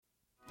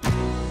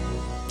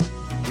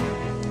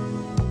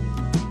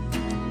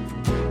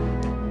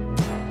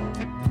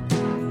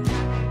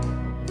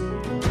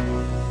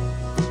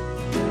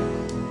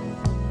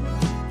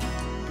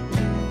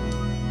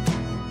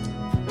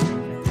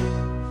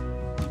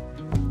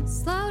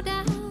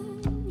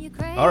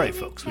All right,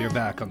 folks, we are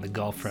back on the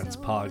Golf Friends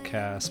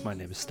podcast. My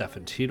name is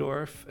Stefan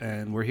Tiedorf,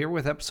 and we're here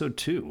with episode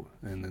 2.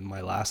 And in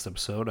my last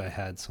episode, I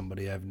had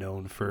somebody I've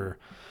known for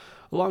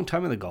a long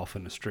time in the golf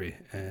industry.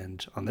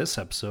 And on this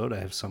episode, I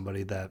have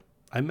somebody that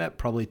I met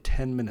probably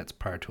 10 minutes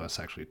prior to us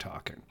actually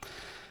talking.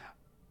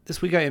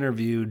 This week, I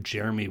interviewed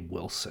Jeremy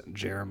Wilson.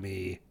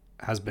 Jeremy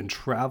has been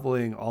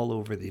traveling all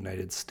over the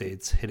United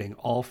States, hitting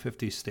all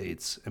 50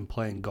 states, and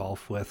playing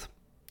golf with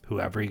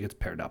whoever he gets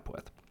paired up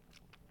with.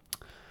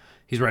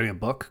 He's writing a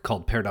book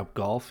called Paired Up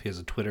Golf. He has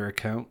a Twitter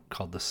account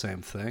called the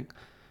same thing.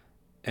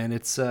 And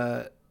it's,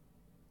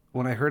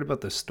 when I heard about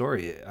this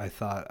story, I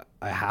thought,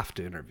 I have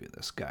to interview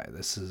this guy.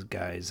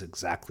 Guy is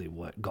exactly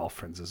what Golf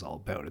Friends is all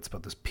about. It's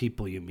about those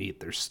people you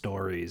meet, their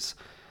stories.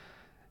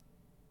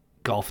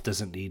 Golf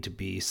doesn't need to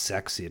be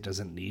sexy. It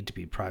doesn't need to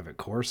be private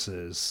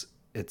courses.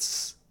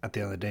 It's, at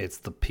the end of the day, it's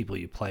the people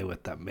you play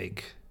with that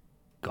make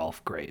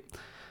golf great.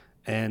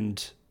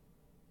 And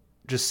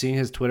just seeing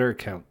his Twitter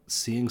account,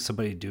 seeing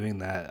somebody doing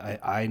that,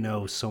 I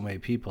know so many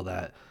people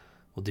that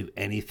will do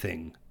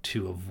anything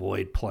to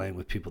avoid playing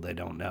with people they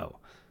don't know.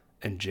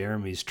 And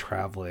Jeremy's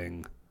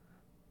traveling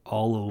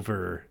all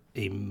over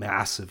a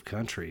massive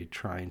country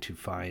trying to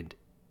find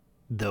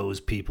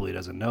those people he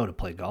doesn't know to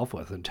play golf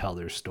with and tell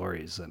their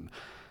stories. And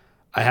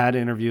I had to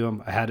interview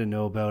him. I had to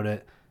know about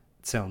it.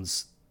 It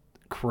sounds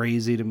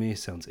crazy to me,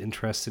 sounds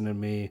interesting to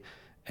me,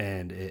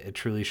 and it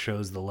truly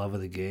shows the love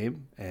of the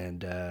game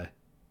and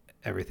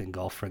everything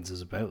Golf Friends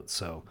is about.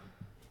 So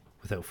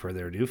without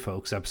further ado,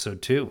 folks,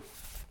 episode 2,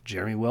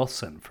 Jeremy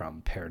Wilson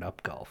from Paired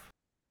Up Golf.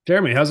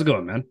 Jeremy, how's it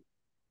going, man?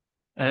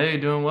 Hey,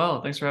 doing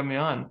well. Thanks for having me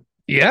on.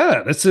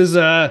 Yeah, this is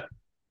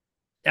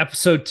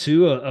episode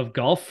 2 of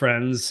Golf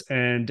Friends,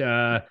 and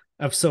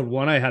episode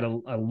 1 I had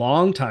a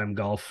long time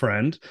golf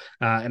friend,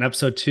 and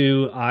episode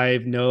 2 I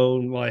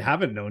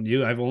haven't known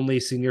you. I've only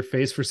seen your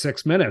face for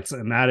 6 minutes,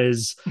 and that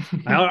is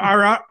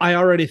I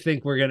already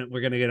think we're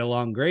gonna get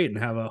along great and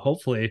have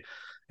hopefully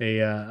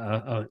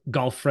a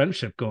golf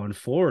friendship going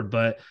forward.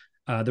 But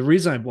the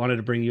reason I wanted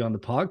to bring you on the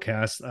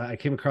podcast, I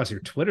came across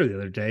your Twitter the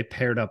other day,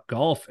 Paired Up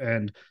Golf,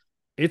 and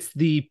it's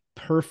the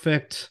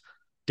perfect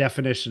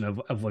definition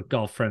of what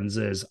Golf Friends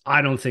is.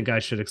 I don't think I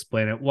should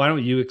explain it. Why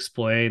don't you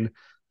explain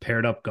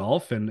Paired Up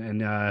Golf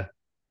and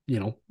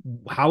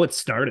how it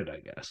started, I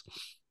guess.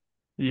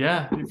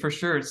 Yeah, for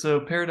sure.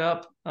 So Paired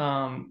Up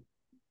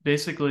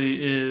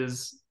basically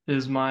is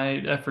my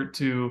effort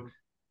to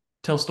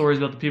tell stories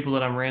about the people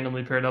that I'm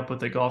randomly paired up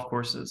with at golf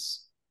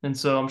courses. And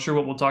so I'm sure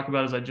what we'll talk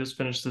about is I just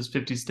finished this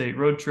 50-state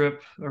road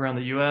trip around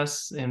the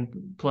US and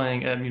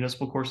playing at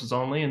municipal courses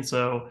only. And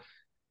so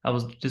I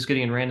was just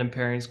getting in random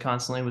pairings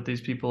constantly with these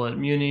people at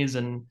munis.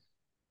 And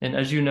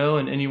as you know,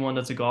 and anyone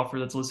that's a golfer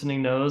that's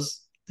listening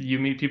knows, you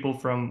meet people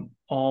from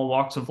all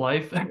walks of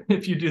life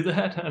if you do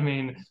that. I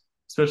mean,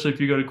 especially if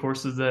you go to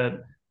courses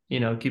that,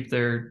 keep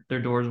their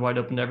doors wide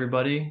open to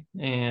everybody.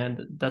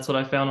 And that's what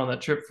I found on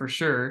that trip for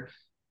sure.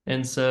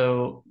 And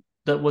so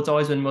that what's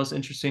always been most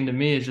interesting to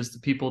me is just the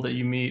people that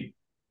you meet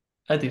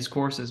at these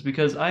courses,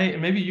 because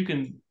maybe you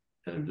can,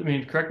 I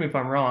mean, correct me if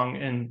I'm wrong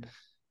and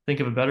think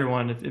of a better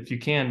one if you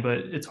can, but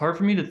it's hard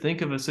for me to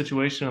think of a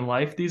situation in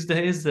life these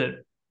days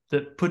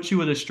that puts you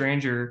with a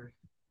stranger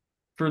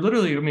for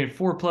literally,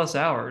 4+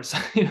 hours,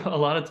 a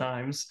lot of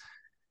times,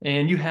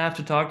 and you have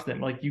to talk to them.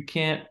 Like, you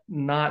can't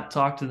not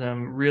talk to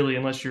them really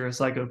unless you're a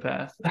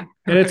psychopath.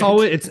 And it's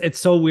always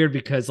it's so weird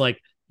because like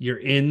you're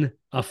in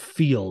a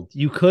field,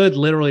 you could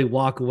literally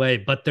walk away,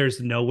 but there's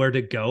nowhere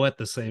to go at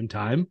the same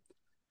time.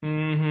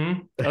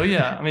 Mm-hmm. Oh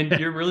yeah. I mean,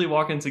 you're really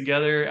walking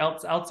together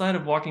outside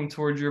of walking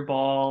towards your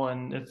ball.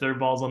 And if their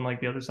ball's on like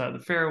the other side of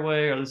the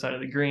fairway or the side of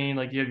the green,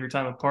 like you have your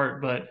time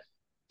apart. But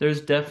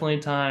there's definitely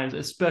times,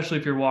 especially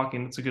if you're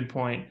walking, that's a good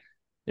point.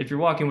 If you're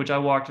walking, which I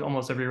walked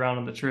almost every round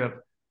on the trip,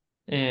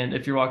 and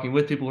if you're walking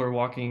with people who are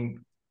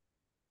walking,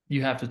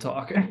 you have to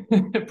talk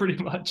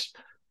pretty much.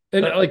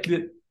 And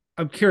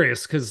I'm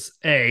curious because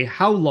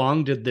how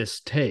long did this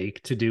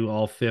take to do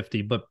all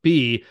 50? But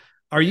B,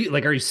 are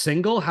you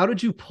single? How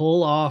did you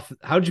pull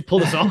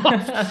this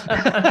off?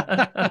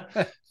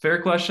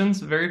 Fair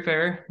questions, very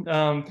fair.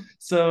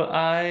 So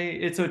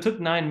it took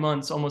 9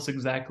 months almost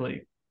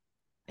exactly.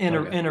 And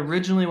Okay. and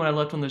originally when I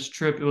left on this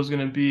trip, it was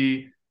going to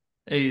be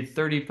a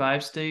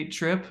 35 state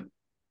trip,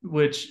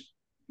 which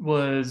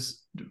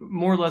was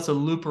more or less a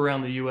loop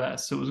around the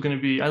US. So it was going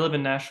to be, I live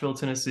in Nashville,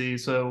 Tennessee,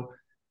 so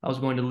I was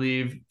going to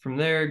leave from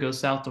there, go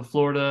south to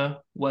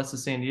Florida, west of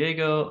San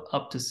Diego,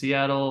 up to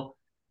Seattle,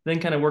 then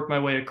kind of work my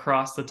way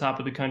across the top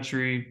of the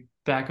country,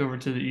 back over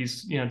to the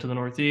east, to the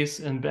northeast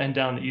and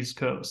down the East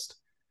Coast.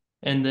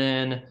 And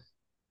then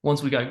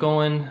once we got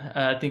going,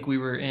 I think we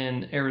were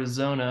in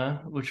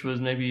Arizona, which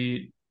was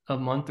maybe a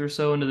month or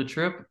so into the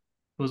trip,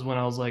 was when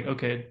I was like,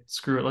 okay,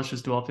 screw it, let's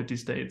just do all 50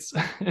 states.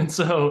 And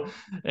to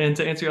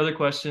answer your other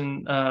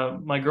question,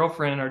 my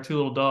girlfriend and our 2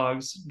 little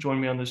dogs joined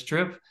me on this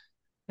trip.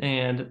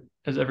 And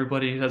as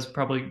everybody has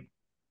probably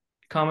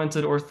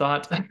commented or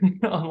thought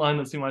online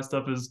that see my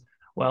stuff is,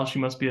 wow, she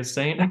must be a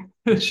saint.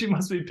 She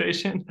must be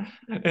patient.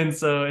 And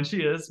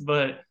she is.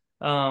 But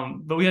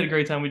But we had a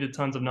great time. We did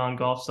tons of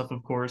non-golf stuff,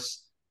 of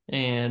course,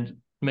 and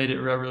made it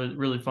a really,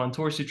 really fun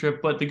touristy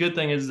trip. But the good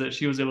thing is that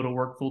she was able to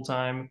work full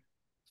time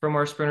from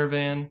our Sprinter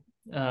van.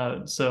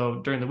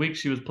 So during the week,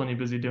 she was plenty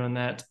busy doing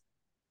that.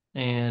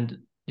 And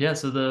yeah,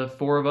 so the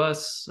four of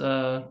us,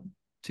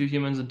 two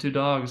humans and two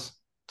dogs,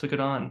 took it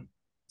on.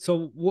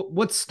 So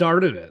what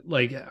started it?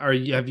 Like,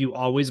 have you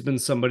always been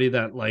somebody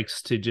that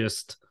likes to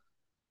just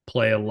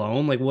play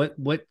alone? Like,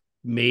 what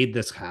made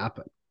this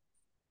happen?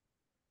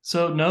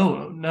 So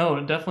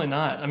no, definitely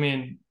not. I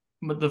mean,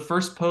 but the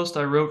first post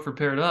I wrote for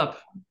Paired Up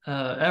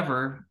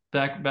ever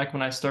back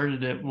when I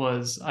started it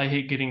was I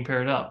hate getting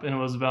paired up, and it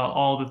was about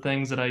all the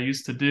things that I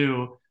used to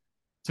do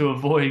to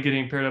avoid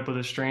getting paired up with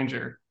a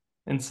stranger.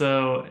 And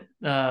so,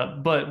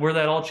 but where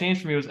that all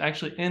changed for me was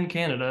actually in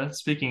Canada.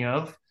 Speaking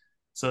of,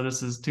 so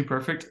this is too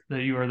perfect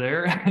that you are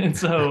there. And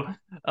so,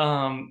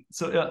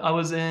 I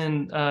was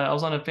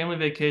on a family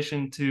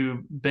vacation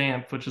to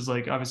Banff, which is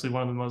like obviously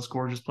one of the most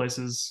gorgeous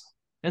places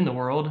in the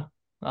world,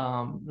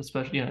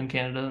 especially in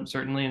Canada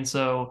certainly. And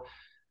so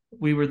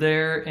we were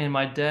there, and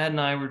my dad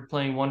and I were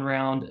playing one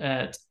round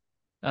at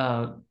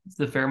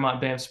the Fairmont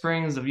Banff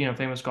Springs, the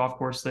famous golf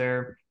course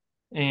there.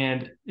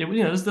 And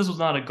this was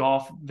not a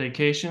golf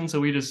vacation, so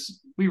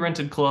we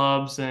rented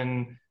clubs,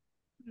 and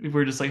we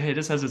were just like, hey,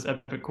 this has this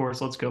epic course,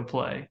 let's go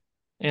play.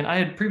 And I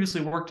had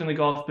previously worked in the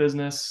golf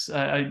business.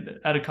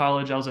 Out of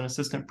college, I was an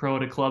assistant pro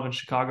at a club in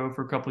Chicago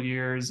for a couple of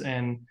years,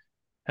 and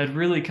had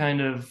really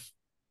kind of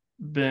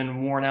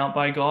been worn out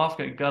by golf.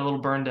 Got a little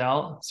burned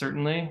out,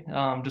 certainly,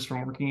 just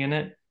from working in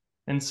it.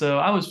 And so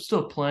I was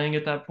still playing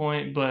at that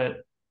point, but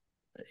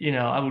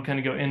I would kind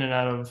of go in and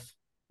out of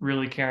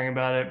really caring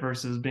about it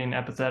versus being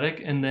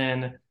apathetic. And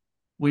then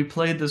we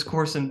played this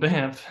course in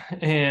Banff,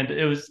 and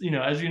it was,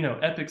 as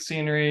epic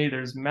scenery.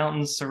 There's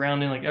mountains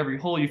surrounding like every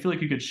hole. You feel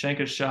like you could shank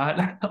a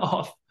shot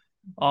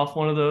off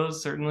one of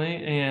those, certainly.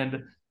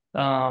 And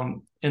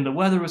the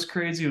weather was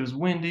crazy. It was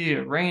windy.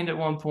 It rained at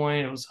one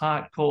point. It was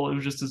hot, cold. It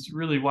was just this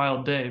really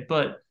wild day.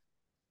 But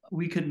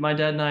my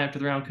dad and I, after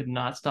the round, could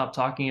not stop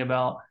talking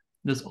about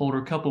this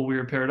older couple we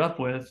were paired up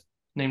with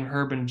named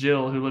Herb and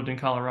Jill, who lived in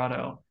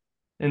Colorado.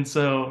 And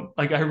so,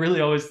 like, I really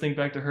always think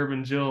back to Herb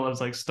and Jill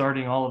as like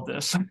starting all of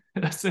this,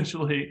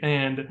 essentially.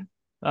 And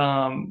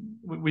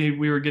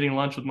we were getting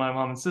lunch with my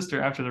mom and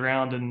sister after the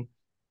round, and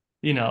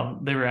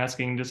they were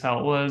asking just how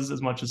it was,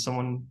 as much as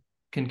someone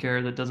can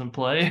care that doesn't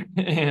play.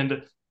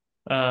 And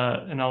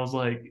I was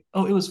like,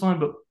 oh, it was fun,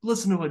 but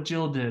listen to what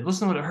Jill did.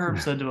 Listen to what Herb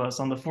said to us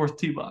on the fourth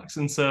tee box.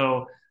 And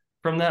so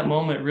from that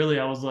moment, really,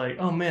 I was like,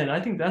 oh man,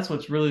 I think that's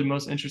what's really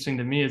most interesting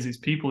to me is these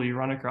people you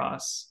run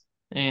across.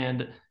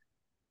 And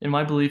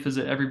my belief is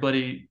that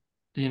everybody,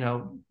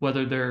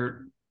 whether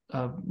they're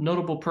a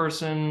notable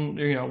person,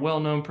 or, a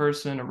well-known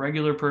person, a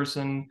regular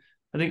person,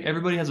 I think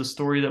everybody has a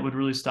story that would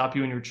really stop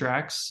you in your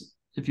tracks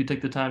if you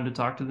take the time to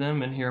talk to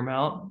them and hear them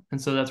out.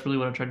 And so that's really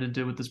what I tried to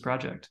do with this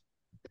project.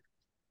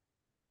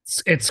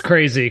 It's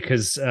crazy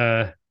because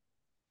I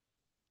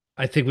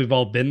think we've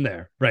all been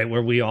there, right?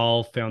 Where we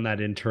all found that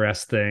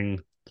interesting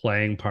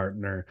playing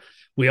partner.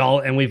 We've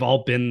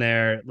all been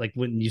there, like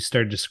when you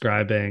started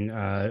describing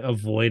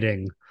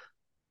avoiding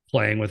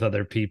playing with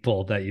other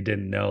people that you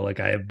didn't know. Like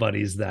I have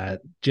buddies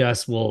that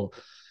just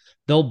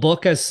they'll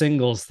book as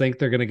singles, think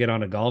they're gonna get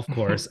on a golf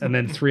course, and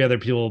then three other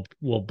people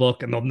will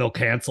book and they'll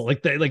cancel.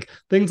 Like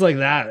things like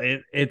that.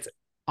 It's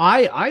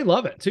I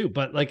love it too,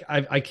 but like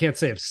I can't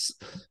say I've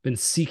been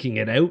seeking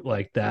it out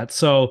like that.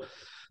 So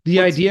the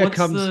idea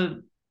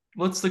comes.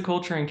 What's the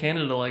culture in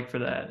Canada like for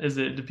that?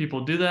 Do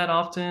people do that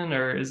often,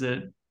 or is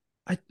it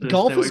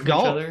golf is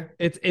golf?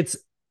 It's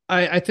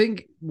I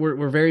think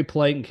we're very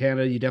polite in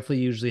Canada. You definitely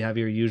usually have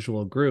your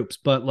usual groups,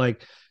 but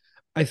like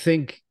I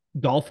think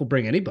golf will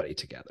bring anybody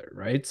together,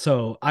 right?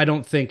 So I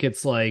don't think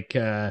it's like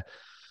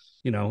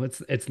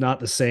it's not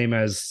the same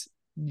as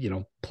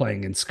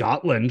playing in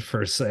Scotland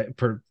per se,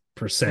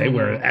 mm-hmm.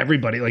 where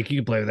everybody, like, you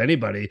can play with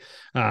anybody.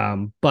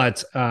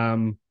 But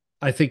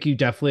I think you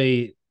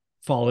definitely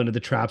fall into the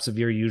traps of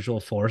your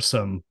usual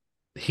foursome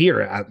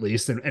here, at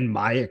least in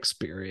my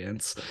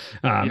experience.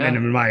 And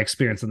in my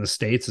experience in the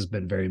States has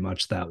been very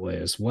much that way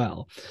as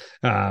well.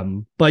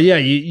 But yeah,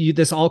 you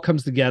this all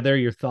comes together,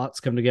 your thoughts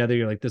come together,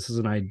 you're like, this is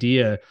an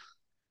idea.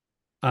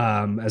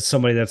 As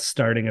somebody that's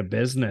starting a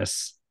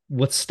business,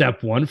 what's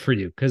step one for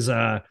you? Because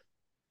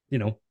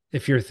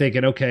if you're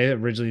thinking, okay,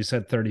 originally you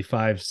said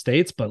 35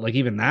 states, but like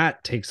even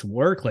that takes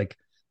work. Like,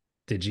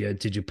 did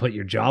you put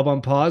your job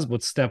on pause?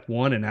 What's step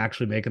one in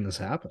actually making this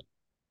happen?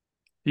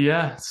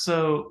 Yeah.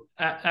 So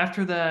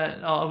after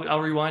that, I'll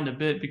rewind a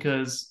bit,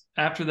 because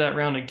after that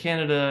round in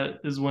Canada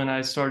is when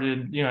I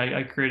started,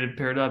 I created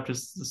Paired Up,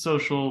 just the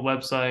social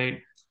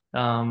website.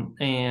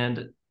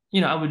 And,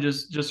 I would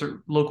just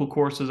local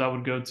courses I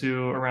would go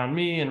to around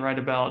me and write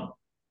about,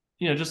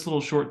 just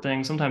little short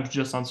things, sometimes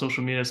just on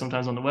social media,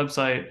 sometimes on the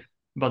website,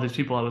 about these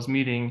people I was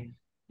meeting.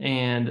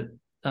 And,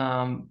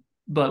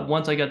 but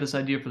once I got this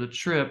idea for the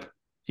trip,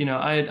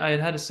 I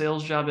had a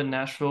sales job in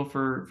Nashville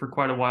for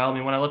quite a while. I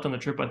mean, when I left on the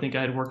trip, I think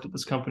I had worked at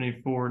this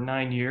company for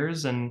 9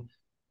 years, and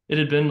it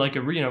had been like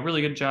a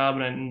really good job,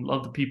 and I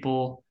loved the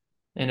people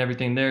and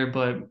everything there.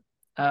 But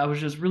I was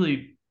just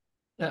really,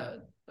 I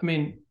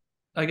mean,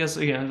 I guess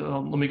again,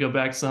 let me go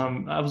back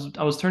some. I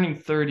was turning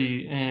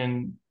 30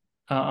 in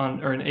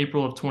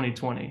April of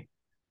 2020,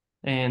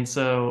 and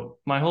so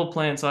my whole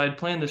plan. So I had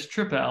planned this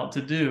trip out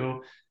to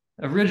do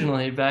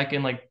originally back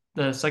in like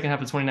the second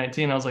half of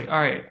 2019. I was like,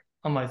 all right,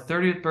 on my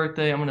 30th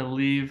birthday, I'm gonna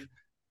leave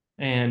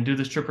and do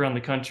this trip around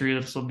the country.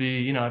 This will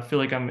be, I feel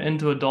like I'm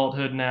into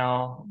adulthood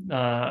now.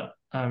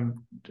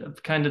 I'm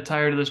kind of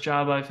tired of this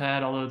job I've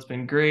had, although it's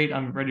been great.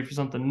 I'm ready for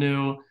something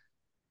new.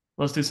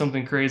 Let's do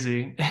something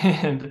crazy.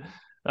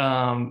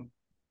 Um,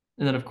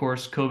 and then of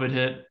course COVID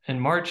hit in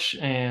March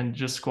and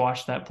just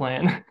squashed that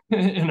plan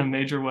in a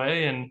major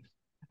way. And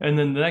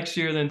then the next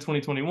year, then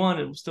 2021,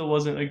 it still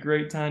wasn't a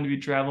great time to be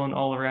traveling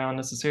all around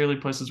necessarily.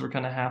 Places were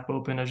kind of half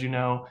open, as you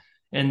know.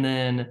 And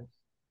then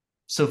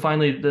so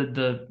finally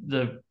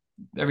the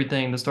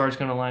everything, the stars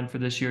kind of aligned for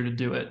this year to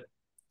do it.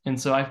 And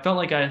so I felt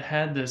like I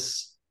had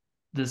this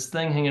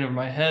thing hanging over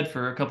my head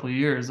for a couple of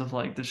years of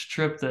like this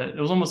trip that it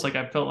was almost like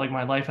I felt like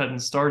my life hadn't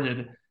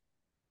started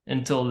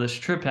until this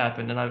trip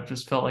happened, and I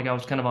just felt like I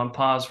was kind of on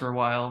pause for a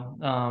while.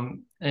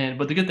 And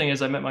but the good thing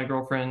is I met my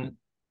girlfriend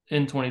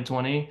in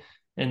 2020,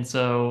 and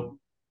so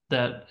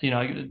that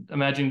I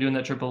imagine doing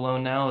that trip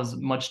alone now is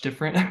much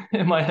different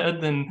in my head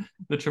than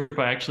the trip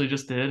I actually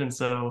just did, and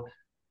so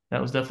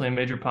that was definitely a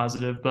major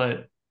positive.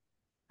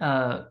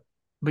 Uh,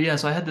 but yeah,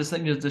 so I had this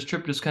thing, this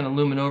trip just kind of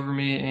looming over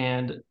me,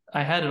 and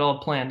I had it all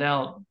planned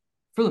out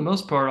for the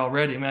most part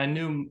already. I mean, I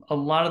knew a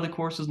lot of the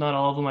courses, not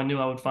all of them. I knew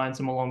I would find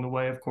some along the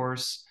way, of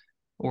course,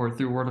 or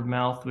through word of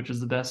mouth, which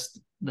is the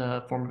best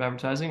form of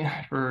advertising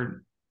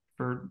for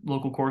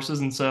local courses.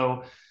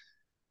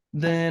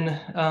 Then,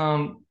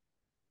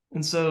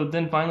 and so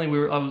then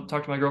finally I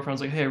talked to my girlfriend. I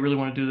was like, hey, I really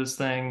want to do this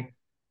thing.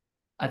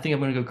 I think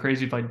I'm going to go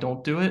crazy if I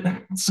don't do it.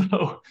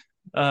 So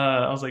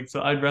I was like,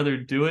 so I'd rather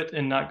do it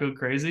and not go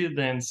crazy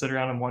than sit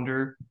around and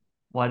wonder,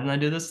 why didn't I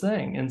do this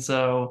thing? And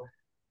so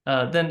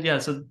then, yeah,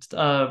 so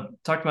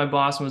talked to my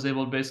boss and was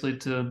able to basically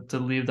to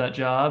leave that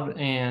job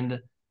and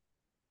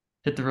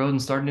hit the road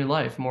and start a new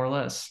life, more or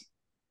less.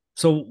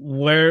 So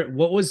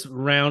what was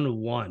round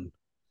one?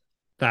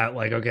 That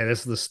like, okay, this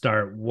is the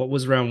start. What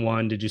was round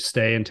one? Did you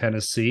stay in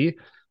Tennessee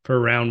for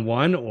round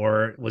one,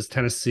 or was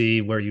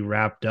Tennessee where you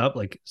wrapped up?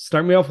 Like,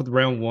 start me off with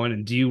round one,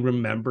 and do you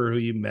remember who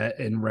you met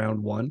in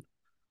round one?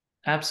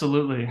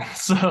 Absolutely.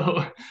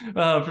 So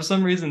for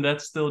some reason,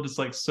 that's still just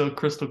like so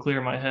crystal clear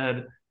in my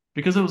head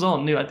because it was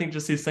all new. I think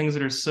just these things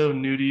that are so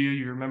new to you,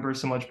 you remember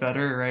so much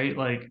better, right?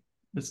 Like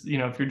it's,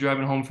 if you're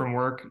driving home from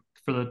work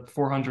for the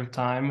 400th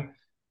time,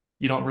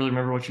 you don't really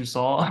remember what you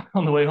saw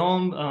on the way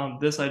home.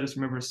 This I just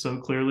remember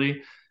so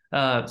clearly.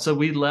 So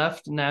we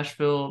left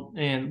Nashville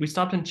and we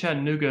stopped in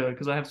Chattanooga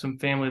because I have some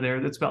family there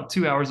that's about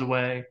 2 hours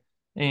away.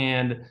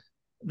 And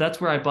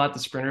that's where I bought the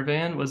Sprinter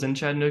van, was in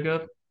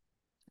Chattanooga,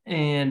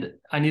 and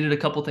I needed a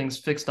couple things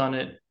fixed on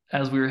it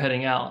as we were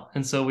heading out.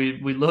 And so we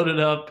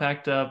loaded up,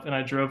 packed up, and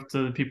I drove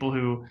to the people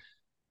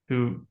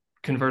who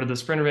converted the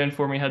Sprinter van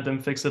for me, had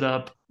them fix it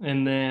up.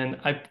 And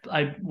then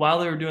I while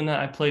they were doing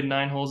that, I played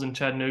 9 holes in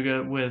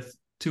Chattanooga with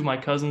two of my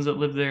cousins that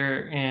lived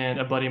there and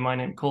a buddy of mine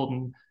named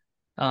Colton.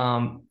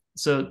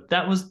 So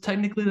that was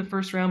technically the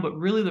first round, but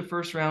really the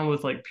first round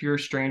with like pure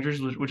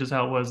strangers, which is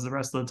how it was the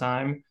rest of the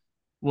time,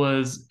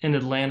 was in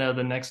Atlanta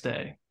the next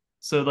day.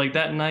 So like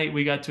that night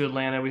we got to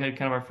Atlanta, we had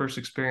kind of our first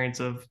experience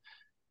of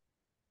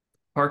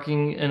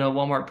parking in a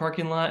Walmart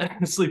parking lot,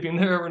 sleeping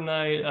there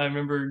overnight. I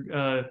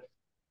remember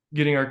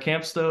getting our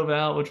camp stove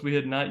out, which we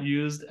had not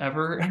used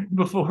ever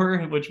before,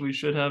 which we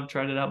should have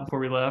tried it out before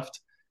we left.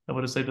 That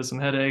would have saved us some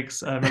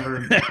headaches. I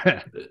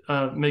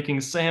remember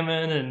making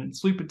salmon and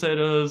sweet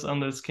potatoes on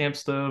this camp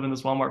stove in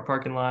this Walmart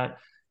parking lot.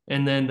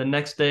 And then the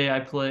next day I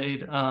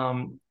played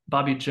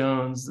Bobby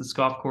Jones, this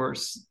golf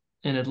course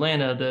in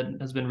Atlanta that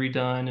has been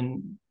redone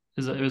and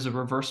it was a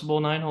reversible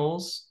 9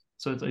 holes.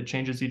 So it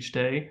changes each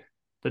day,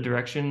 the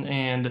direction.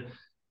 And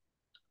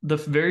the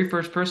very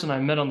first person I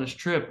met on this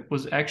trip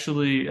was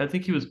actually, I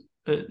think he was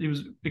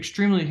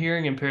extremely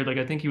hearing impaired. Like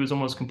I think he was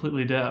almost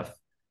completely deaf.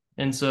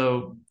 And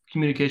so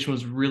communication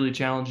was really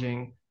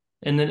challenging.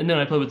 And then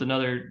I played with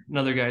another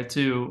guy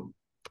too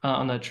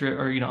on that trip,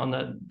 or on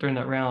that during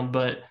that round.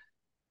 But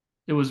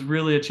it was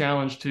really a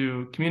challenge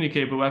to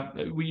communicate. But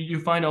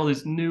you find all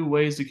these new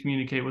ways to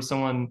communicate with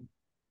someone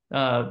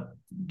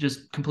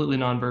just completely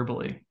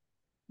non-verbally.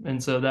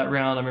 And so that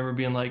round, I remember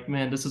being like,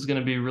 man, this is going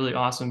to be really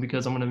awesome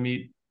because I'm going to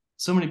meet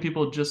so many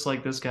people just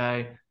like this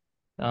guy,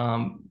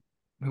 um,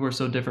 who are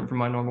so different from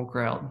my normal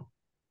crowd.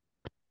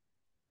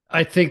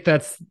 I think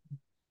that's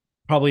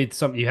probably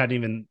something you hadn't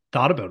even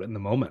thought about in the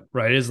moment,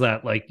 right? Is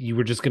that like you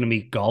were just going to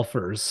meet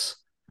golfers,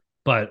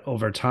 but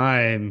over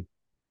time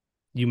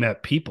you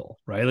met people,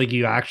 right? Like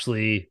you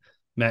actually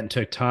met and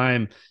took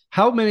time.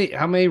 How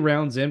many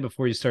rounds in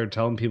before you started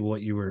telling people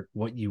what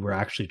you were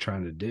actually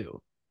trying to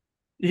do?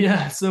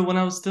 Yeah, so when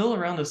I was still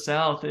around the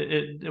South,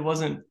 it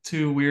wasn't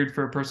too weird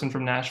for a person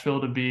from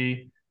Nashville to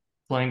be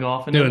playing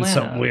golf in Doing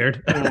something Atlanta,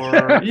 weird.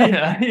 or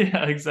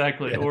yeah,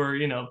 exactly. Yeah. Or,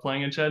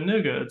 playing in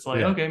Chattanooga. It's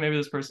like, Yeah. okay, maybe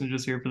this person's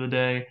just here for the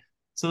day.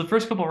 So the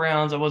first couple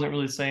rounds, I wasn't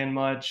really saying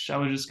much. I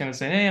was just kind of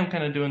saying, hey, I'm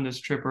kind of doing this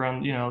trip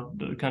around,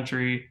 the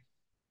country.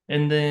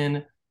 And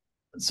then,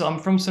 so I'm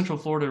from Central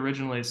Florida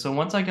originally. So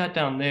once I got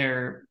down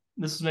there,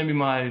 this is maybe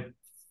my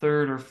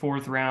third or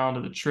fourth round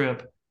of the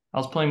trip. I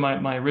was playing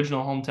my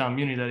original hometown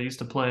muni that I used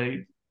to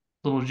play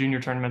little junior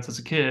tournaments as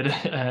a kid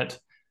at,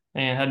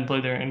 and hadn't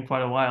played there in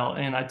quite a while.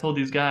 And I told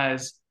these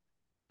guys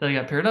that I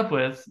got paired up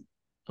with, I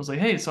was like,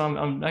 hey, so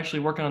I'm actually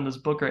working on this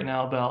book right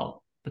now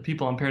about the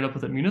people I'm paired up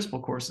with at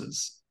municipal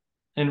courses.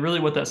 And really,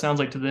 what that sounds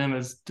like to them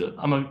is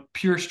I'm a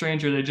pure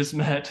stranger they just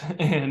met,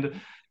 and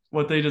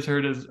what they just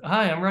heard is,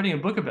 "Hi, I'm writing a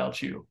book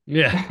about you."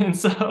 Yeah. And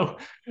so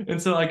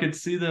I could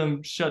see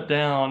them shut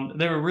down.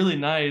 They were really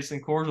nice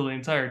and cordial the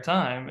entire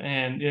time,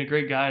 and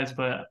great guys,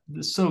 but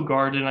so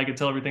guarded. And I could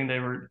tell everything they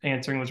were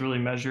answering was really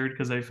measured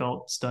because they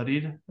felt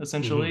studied Hmm.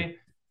 essentially.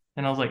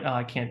 And I was like, oh,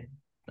 I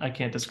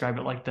can't describe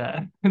it like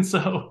that. And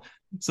so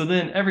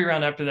then every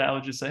round after that, I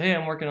would just say, hey,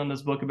 I'm working on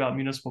this book about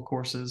municipal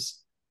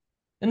courses.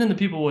 And then the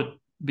people would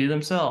be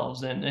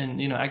themselves and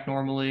act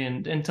normally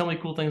and tell me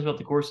cool things about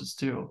the courses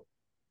too.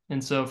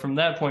 And so from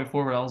that point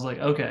forward, I was like,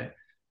 okay,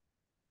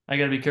 I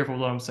got to be careful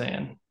with what I'm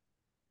saying.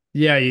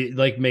 Yeah, you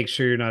like make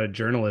sure you're not a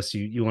journalist.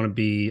 You want to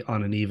be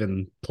on an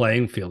even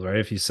playing field, right?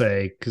 If you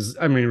say, because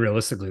I mean,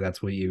 realistically,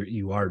 that's what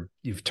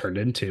you've turned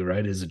into,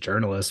 right? As a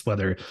journalist,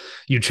 whether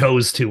you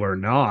chose to or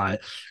not.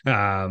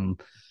 Um,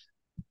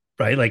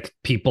 right? Like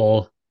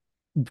people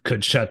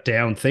could shut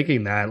down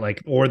thinking that,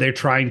 like, or they're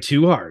trying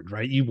too hard,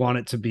 right? You want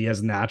it to be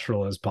as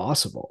natural as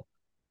possible.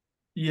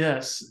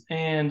 Yes,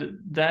 and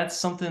that's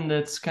something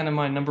that's kind of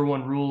my number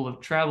one rule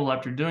of travel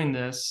after doing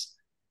this,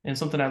 and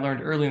something I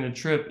learned early in the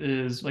trip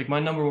is like my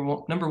number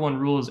one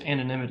rule is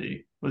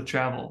anonymity with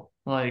travel.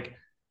 Like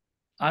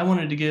I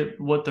wanted to get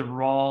what the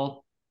raw,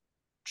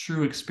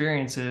 true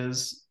experience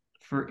is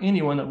for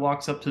anyone that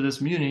walks up to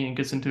this muni and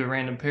gets into a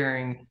random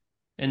pairing,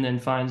 and then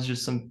finds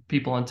just some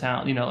people in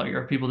town, like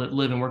or people that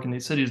live and work in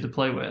these cities to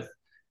play with.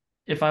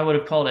 If I would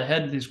have called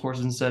ahead to these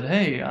courses and said,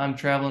 "Hey, I'm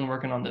traveling,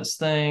 working on this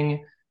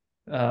thing,"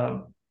 uh,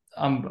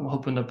 I'm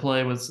hoping to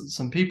play with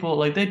some people.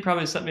 Like they'd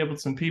probably set me up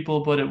with some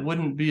people, but it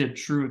wouldn't be a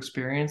true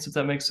experience if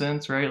that makes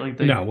sense, right? Like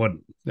No, they what?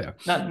 Yeah,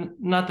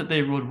 not that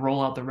they would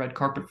roll out the red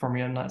carpet for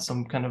me. I'm not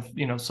some kind of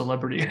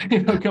celebrity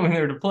coming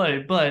there to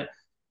play, but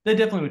they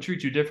definitely would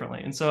treat you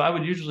differently. And so I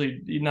would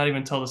usually not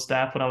even tell the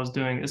staff what I was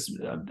doing.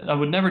 I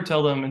would never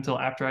tell them until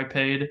after I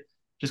paid,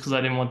 just because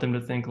I didn't want them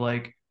to think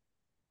like,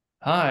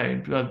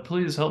 hi,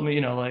 please help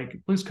me,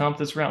 like please comp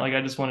this round. Like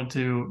I just wanted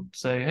to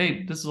say,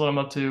 hey, this is what I'm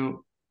up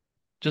to,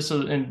 just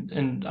so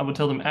and I would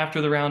tell them after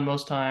the round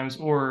most times,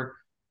 or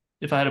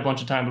if I had a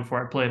bunch of time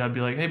before I played, I'd be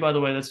like, hey, by the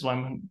way, this is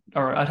why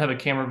or I'd have a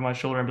camera over my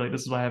shoulder and be like,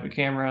 this is why I have a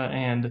camera,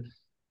 and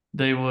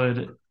they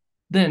would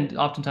then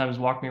oftentimes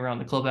walk me around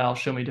the clubhouse,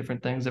 show me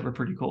different things that were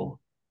pretty cool.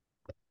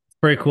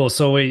 very cool.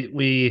 So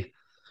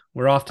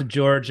we're off to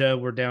Georgia.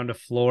 We're down to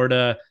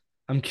Florida.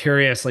 I'm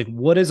curious, like,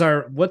 what's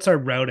our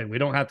routing? We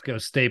don't have to go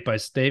state by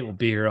state. We'll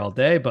be here all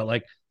day, but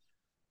like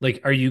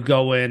are you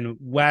going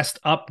west,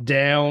 up,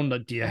 down?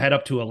 Like, do you head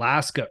up to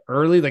Alaska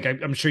early? Like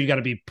I'm sure you got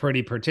to be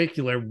pretty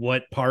particular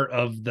what part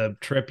of the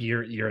trip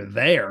you're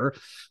there.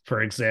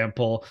 For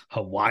example,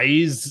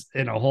 Hawaii's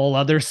in a whole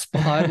other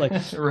spot. Like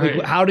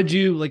Right. how did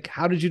you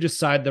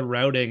decide the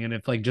routing, and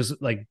if like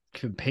just like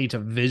could paint a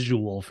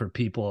visual for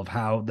people of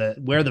how the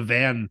where the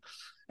van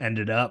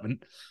ended up.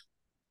 And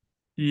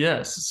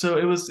Yes. So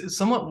it was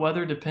somewhat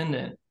weather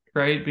dependent,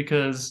 right?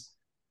 Because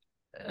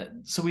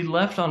so we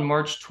left on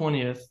March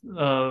 20th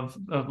of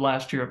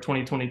last year of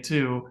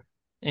 2022,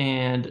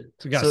 and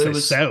so you gotta so it stay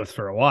was. south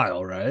for a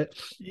while, right?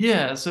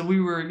 Yeah, so we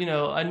were,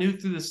 I knew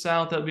through the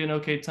South that'd be an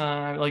okay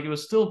time. Like it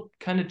was still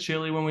kind of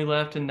chilly when we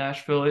left in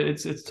Nashville.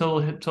 It's total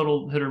hit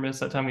or miss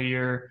that time of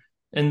year.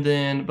 And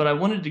then, but I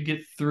wanted to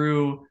get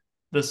through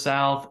the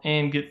South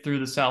and get through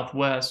the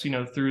Southwest,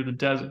 through the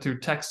desert, through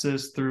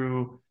Texas,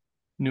 through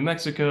New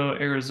Mexico,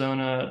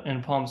 Arizona,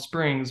 and Palm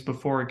Springs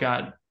before it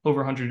got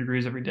over 100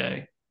 degrees every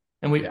day.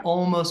 And we Yeah.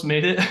 almost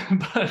made it,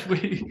 but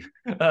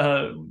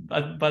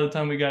by the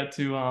time we got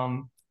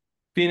to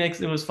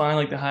Phoenix, it was fine.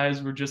 Like the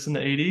highs were just in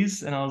the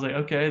 80s, and I was like,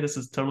 okay, this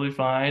is totally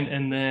fine.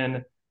 And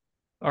then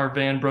our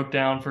van broke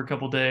down for a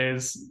couple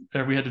days.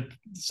 We had to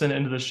send it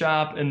into the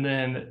shop, and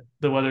then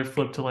the weather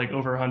flipped to like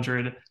over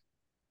 100,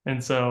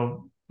 and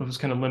so I was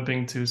kind of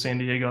limping to San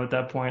Diego at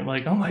that point,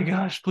 like, oh my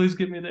gosh, please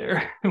get me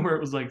there, where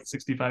it was like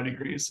 65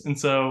 degrees. And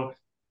so,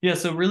 yeah,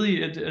 so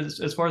really,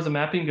 as far as the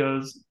mapping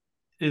goes,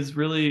 is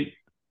really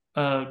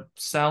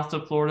south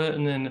of Florida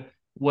and then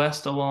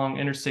west along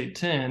Interstate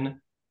 10,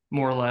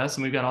 more or less.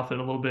 And we got off it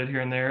a little bit here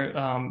and there,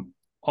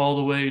 all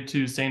the way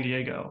to San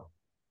Diego.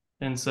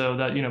 And so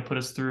that, put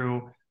us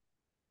through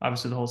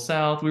obviously the whole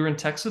South. We were in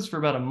Texas for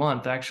about a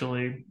month,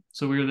 actually.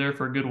 So we were there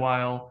for a good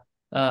while.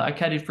 I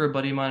caddied for a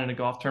buddy of mine in a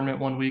golf tournament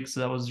one week.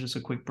 So that was just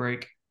a quick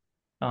break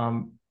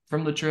from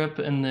the trip.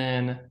 And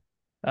then,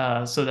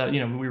 so that,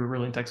 we were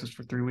really in Texas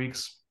for 3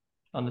 weeks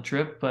on the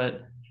trip.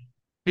 But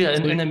Yeah,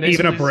 So and then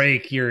even a basically,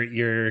 break,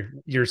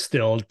 you're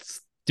still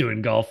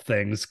doing golf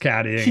things,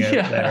 caddying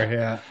out there.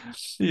 yeah,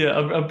 Yeah.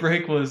 yeah. A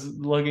break was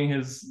lugging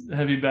his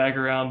heavy bag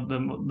around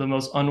the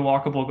most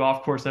unwalkable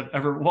golf course I've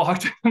ever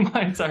walked in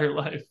my entire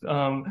life,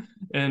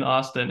 in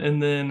Austin.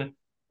 And then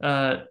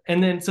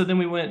so then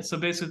we went so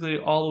basically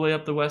all the way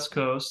up the West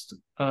Coast,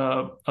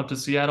 up to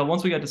Seattle.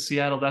 Once we got to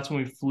Seattle, that's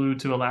when we flew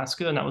to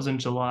Alaska, and that was in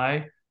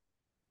July.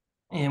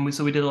 And we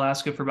did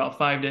Alaska for about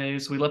 5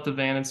 days. We left the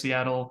van in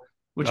Seattle,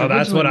 which Oh,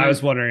 that's originally what I we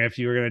was wondering if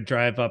you were going to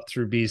drive up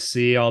through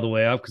BC all the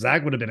way up, because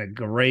that would have been a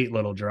great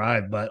little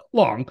drive, but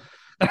long,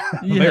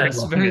 very yes,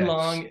 long. very Yeah.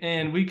 long,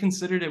 and we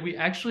considered it. We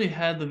actually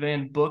had the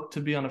van booked to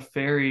be on a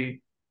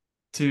ferry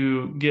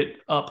to get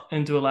up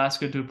into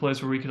Alaska to a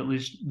place where we could at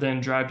least then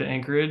drive to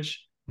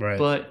Anchorage. Right.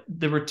 But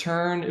the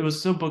return, it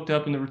was so booked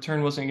up, and the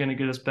return wasn't going to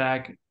get us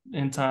back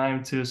in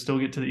time to still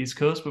get to the East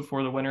Coast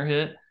before the winter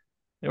hit,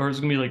 or it was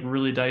going to be like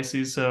really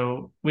dicey.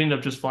 So we ended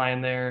up just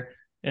flying there.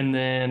 And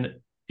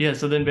then, yeah,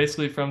 so then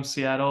basically from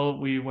Seattle,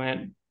 we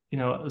went,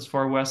 as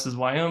far west as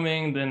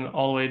Wyoming, then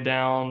all the way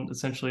down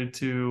essentially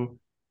to,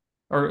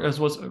 or as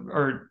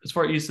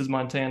far east as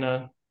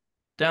Montana,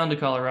 down to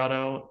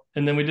Colorado,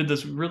 and then we did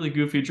this really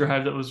goofy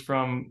drive that was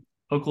from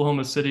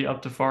Oklahoma City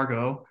up to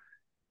Fargo,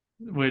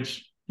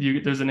 which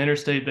there's an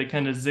interstate that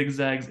kind of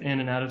zigzags in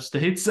and out of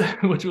states,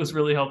 which was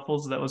really helpful.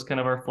 So that was kind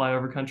of our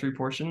flyover country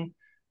portion,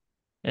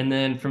 and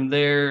then from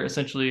there,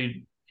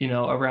 essentially,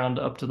 around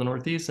up to the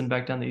Northeast and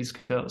back down the East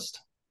Coast.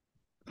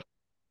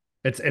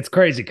 It's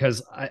crazy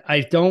because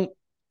I don't,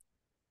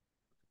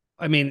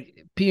 I mean,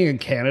 being in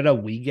Canada,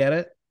 we get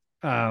it,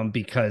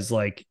 because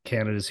like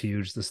Canada's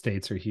huge, the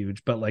states are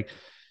huge, but like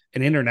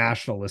an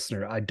international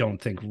listener, I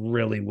don't think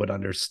really would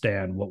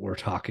understand what we're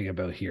talking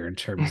about here in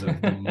terms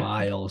of the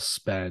miles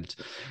spent,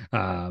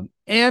 and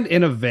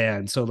in a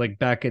van. So like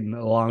back in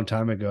a long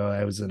time ago,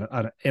 I was in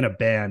a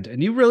band,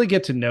 and you really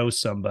get to know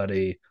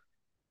somebody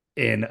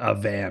in a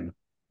van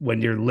when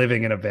you're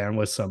living in a van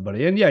with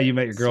somebody. And yeah, you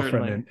met your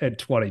girlfriend Certainly. in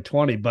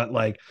 2020, but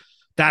like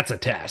that's a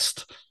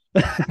test.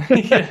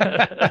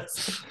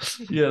 Yes.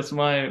 Yes,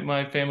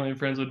 my family and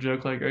friends would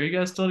joke like, "Are you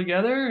guys still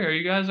together? Are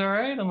you guys all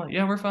right?" I'm like,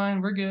 "Yeah, we're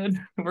fine. We're good.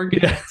 We're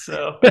good." Yeah.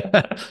 So,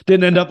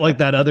 Didn't end up like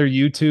that other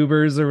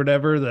YouTubers or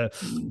whatever, no.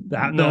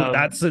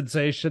 that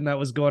sensation that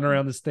was going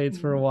around the states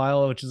for a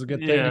while, which is a good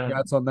thing. Yeah,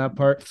 Congrats on that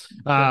part.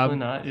 definitely Um,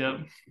 not. Yep.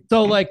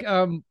 so like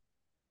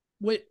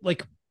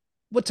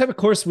what type of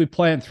course are we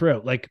playing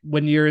throughout? Like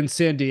when you're in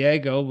San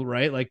Diego,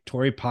 right? Like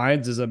Torrey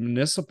Pines is a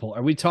municipal.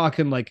 Are we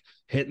talking like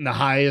hitting the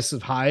highest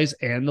of highs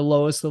and the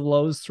lowest of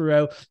lows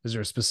throughout? Is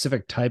there a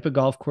specific type of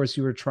golf course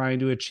you were trying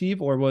to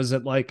achieve? Or was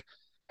it like,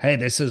 hey,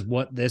 this is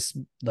what this,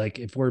 like,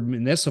 if we're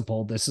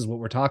municipal, this is what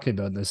we're talking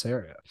about in this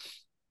area?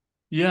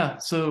 Yeah,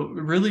 so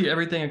really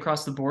everything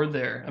across the board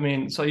there. I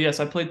mean, so yes,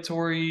 I played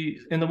Tory,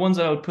 and the ones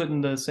that I would put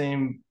in the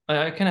same,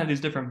 I kind of have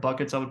these different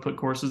buckets I would put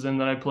courses in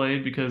that I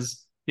played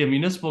because yeah,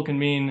 municipal can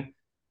mean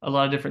a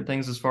lot of different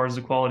things as far as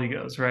the quality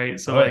goes, right?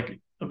 So Oh, yeah. like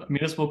a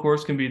municipal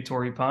course can be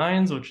Torrey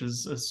Pines, which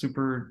is a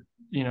super,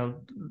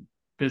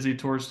 busy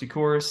touristy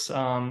course.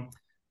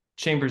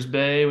 Chambers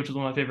Bay, which is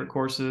one of my favorite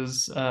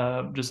courses,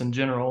 just in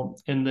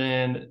general, and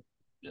then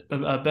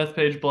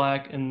Bethpage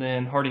Black, and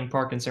then Harding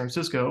Park in San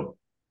Francisco.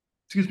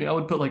 Excuse me, I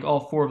would put like all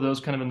four of those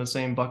kind of in the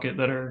same bucket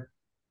that are,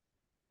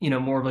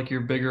 more of like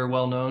your bigger,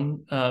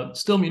 well-known,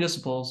 still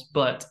municipals,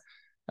 but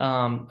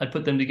I'd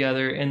put them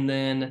together. And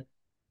then,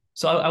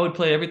 so I would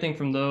play everything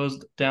from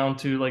those down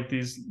to like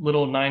these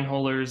little nine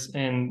holers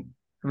in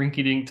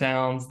rinky-dink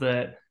towns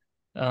that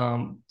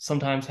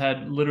sometimes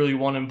had literally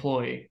one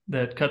employee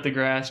that cut the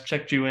grass,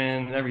 checked you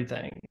in, and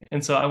everything.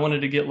 And so I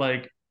wanted to get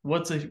like,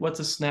 what's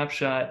a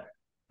snapshot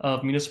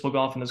of municipal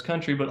golf in this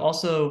country, but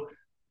also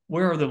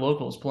where are the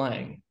locals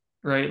playing?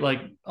 Right, like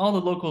all the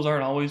locals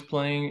aren't always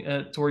playing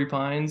at Torrey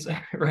Pines,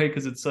 right?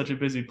 Because it's such a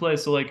busy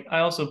place. So like I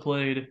also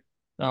played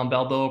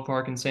Balboa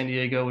Park in San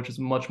Diego, which is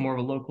much more of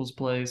a locals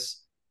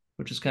place,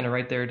 which is kind of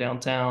right there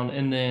downtown.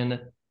 And then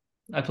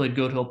I played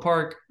Goat Hill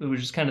Park,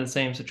 which is kind of the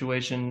same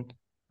situation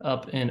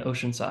up in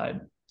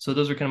Oceanside. So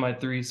those are kind of my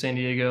three San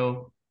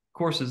Diego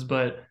courses,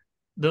 but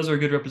those are a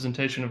good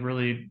representation of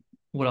really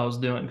what I was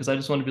doing because I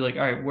just wanted to be like,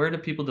 all right, where do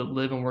people that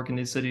live and work in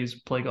these cities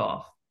play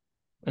golf?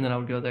 And then I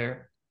would go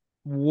there.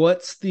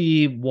 What's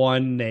the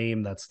one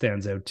name that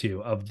stands out to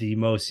you of the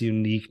most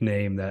unique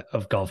name that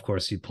of golf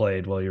course you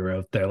played while you were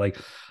out there? Like,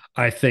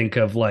 I think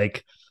of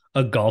like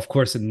a golf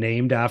course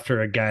named after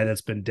a guy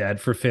that's been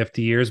dead for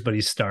 50 years, but he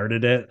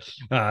started it.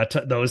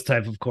 Those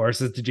type of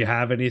courses. Did you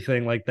have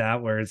anything like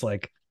that where it's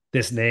like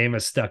this name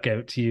has stuck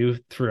out to you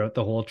throughout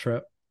the whole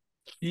trip?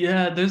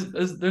 Yeah,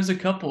 there's a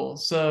couple.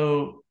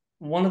 So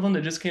one of them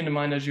that just came to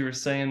mind as you were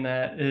saying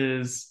that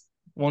is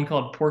one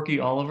called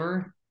Porky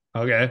Oliver,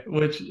 Okay.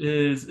 which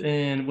is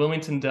in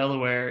Wilmington,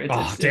 Delaware. It's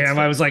Oh it's it's damn!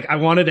 I was like, I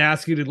wanted to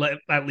ask you to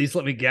at least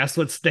let me guess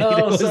what state it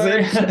oh, was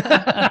sorry. in.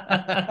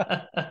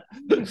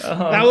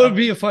 That would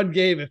be a fun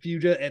game if you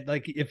just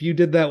like if you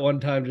did that one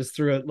time, just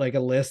threw it like a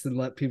list and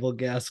let people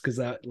guess because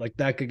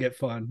that could get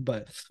fun.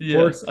 But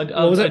Yes,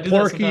 what was I it? do that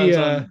Porky sometimes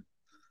on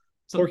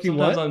Porky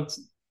sometimes what? on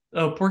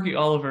Oh, Porky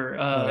Oliver.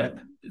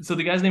 Okay. So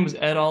the guy's name was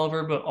Ed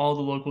Oliver, but all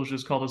the locals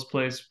just call this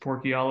place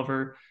Porky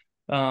Oliver,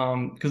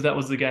 because that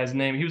was the guy's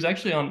name. He was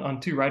actually on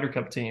two Ryder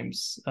Cup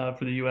teams for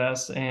the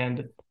U.S.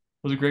 and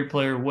was a great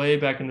player way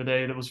back in the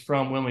day that was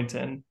from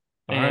Wilmington.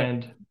 All right.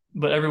 And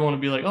but everyone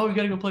would be like, "Oh, we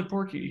got to go play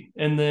Porky."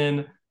 And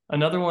then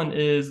another one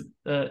is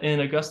in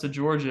Augusta,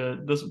 Georgia.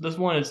 This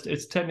one is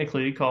it's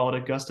technically called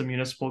Augusta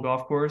Municipal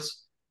Golf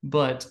Course,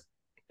 but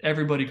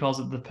everybody calls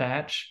it the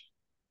Patch,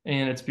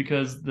 and it's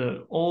because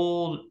the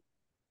old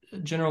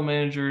general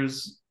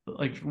managers,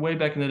 like way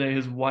back in the day,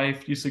 his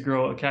wife used to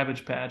grow a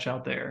cabbage patch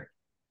out there,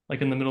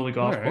 like in the middle of the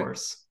All golf right.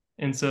 course.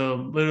 And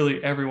so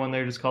literally everyone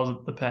there just calls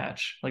it the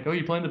patch. Like, oh,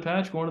 you playing the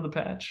patch? Going to the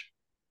patch.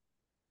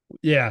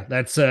 Yeah,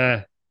 that's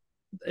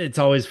it's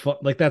always fun.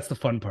 Like that's the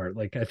fun part.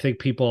 Like I think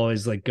people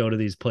always like go to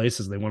these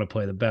places, they want to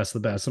play the best.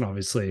 And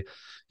obviously,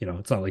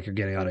 it's not like you're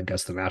getting out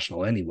Augusta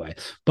National anyway.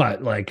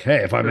 But like,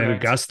 hey, if I'm in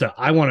Correct. Augusta,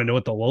 I want to know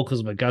what the locals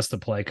of Augusta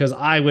play because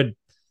I would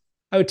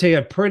take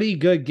a pretty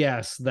good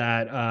guess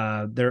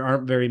that there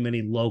aren't very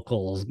many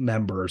local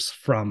members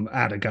from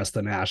at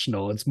Augusta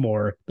National. It's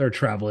more they're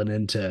traveling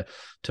into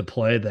to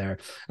play there.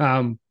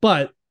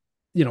 But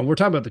we're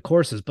talking about the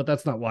courses, but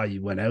that's not why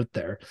you went out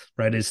there,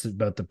 right? It's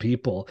about the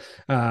people.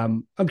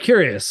 I'm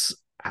curious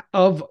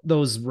of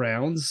those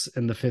rounds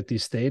in the 50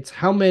 states,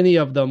 how many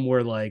of them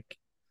were like,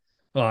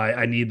 oh,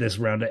 I need this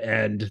round to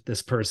end.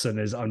 This person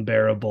is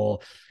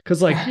unbearable.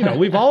 Cause like,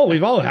 we've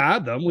all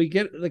had them. We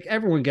get like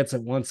everyone gets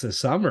it once this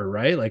summer,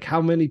 right? Like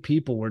how many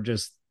people were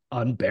just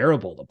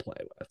unbearable to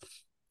play with?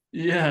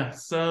 Yeah,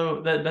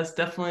 so that's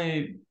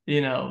definitely,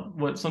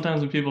 what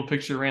sometimes when people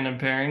picture random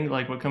pairing,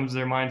 like what comes to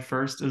their mind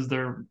first is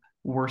their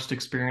worst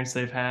experience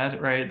they've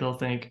had, right? They'll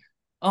think,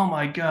 "Oh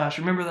my gosh,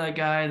 remember that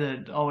guy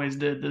that always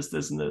did this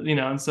and that,"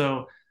 and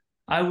so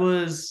I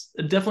was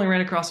definitely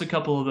ran across a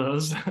couple of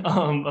those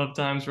of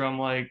times where I'm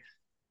like,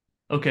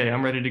 okay,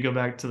 I'm ready to go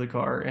back to the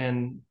car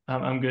and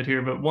I'm good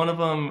here. But one of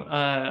them,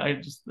 I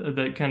just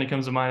that kind of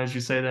comes to mind as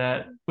you say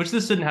that, which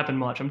this didn't happen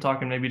much. I'm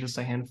talking maybe just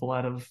a handful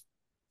out of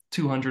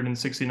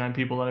 269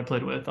 people that I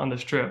played with on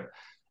this trip.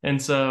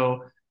 And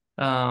so,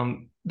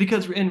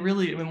 because, and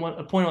really, I mean,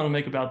 a point I want to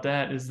make about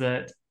that is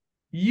that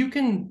you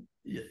can,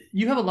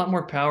 you have a lot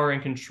more power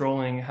in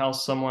controlling how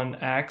someone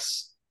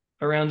acts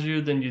around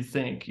you than you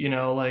think.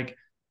 Like,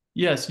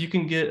 yes, you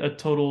can get a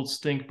total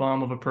stink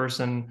bomb of a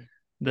person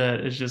that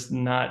is just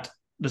not,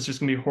 that's just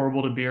gonna be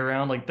horrible to be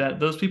around. Like that,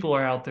 those people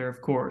are out there,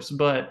 of course,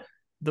 but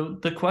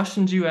the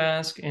questions you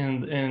ask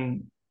and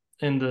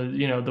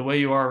the way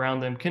you are around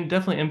them can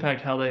definitely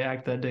impact how they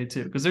act that day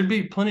too. Because there'd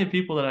be plenty of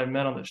people that I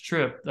met on this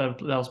trip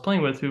that I was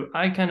playing with who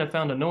I kind of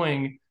found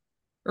annoying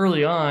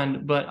early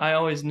on, but I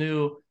always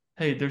knew,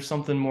 hey, there's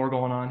something more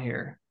going on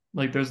here.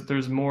 Like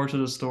there's more to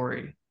the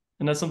story,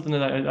 and that's something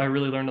that I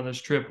really learned on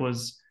this trip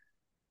was,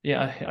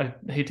 yeah,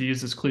 I hate to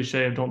use this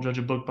cliche of don't judge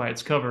a book by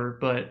its cover,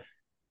 but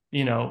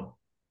you know,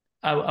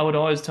 I would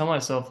always tell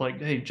myself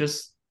like, hey,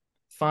 just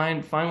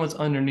find what's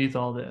underneath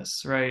all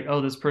this, right? Oh,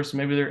 this person,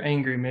 maybe they're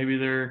angry, maybe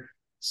they're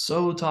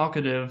so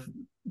talkative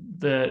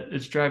that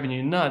it's driving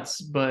you nuts,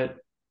 but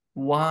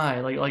why?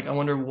 Like I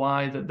wonder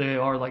why that they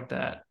are like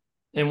that.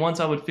 And once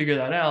I would figure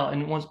that out,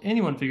 and once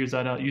anyone figures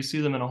that out, you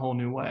see them in a whole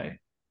new way.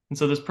 And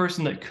so this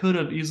person that could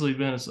have easily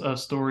been a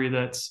story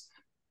that's,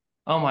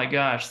 oh my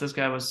gosh, this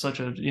guy was such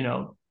a,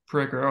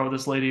 prick, or oh,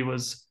 this lady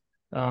was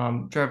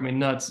driving me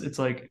nuts. It's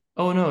like,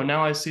 oh no,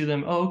 now I see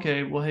them. Oh,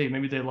 okay, well, hey,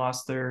 maybe they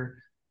lost their,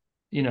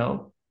 you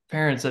know,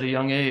 parents at a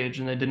young age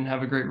and they didn't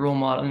have a great role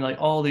model, and like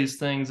all these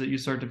things that you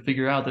start to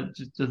figure out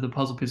that the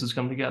puzzle pieces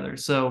come together.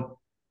 So,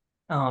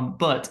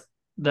 but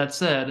that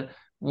said,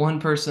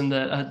 one person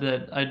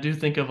that I do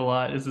think of a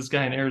lot is this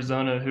guy in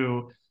Arizona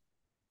who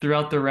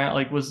throughout the round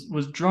like was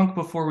drunk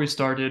before we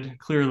started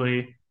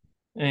clearly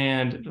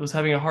and was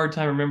having a hard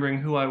time remembering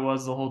who I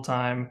was the whole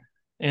time,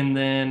 and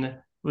then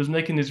was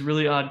making these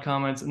really odd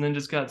comments, and then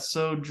just got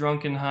so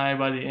drunk and high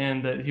by the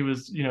end that he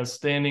was,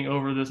 standing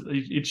over this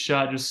each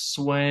shot, just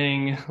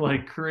swaying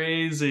like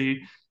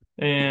crazy.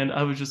 And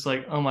I was just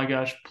like, oh my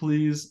gosh,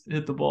 please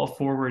hit the ball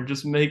forward.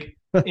 Just make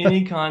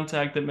any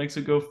contact that makes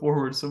it go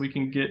forward so we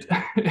can get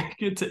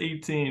get to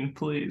 18,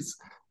 please.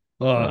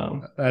 Oh,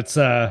 Um, that's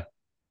that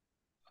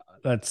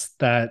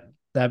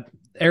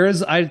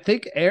Arizona. I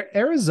think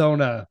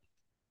Arizona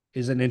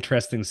is an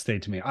interesting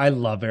state to me. I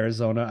love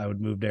Arizona. I would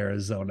move to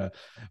Arizona,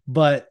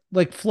 but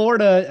like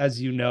Florida,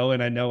 as you know,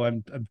 and I know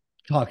I'm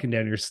talking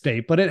down your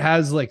state, but it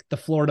has like the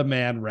Florida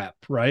man rep,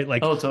 right?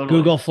 Like oh, totally.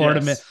 Google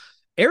Florida man. Yes.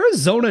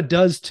 Arizona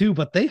does too,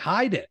 but they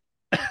hide it.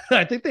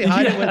 I think they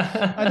hide it with.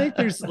 I think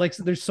Yeah.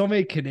 there's so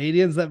many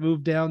Canadians that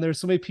move down there,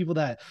 so many people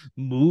that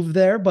move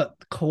there, but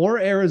core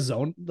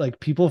Arizona, like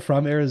people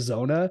from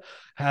Arizona,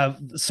 have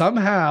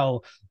somehow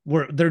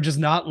they're just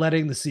not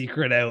letting the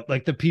secret out.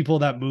 Like the people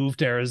that moved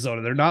to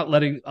Arizona, they're not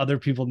letting other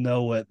people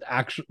know what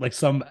actual like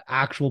some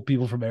actual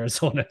people from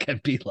Arizona can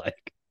be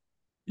like.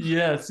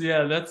 Yes,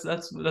 yeah, that's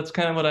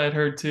kind of what I had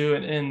heard too.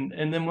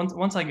 And then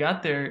once I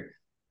got there,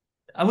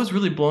 I was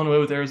really blown away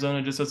with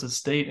Arizona just as a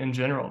state in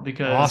general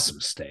because Awesome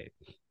state.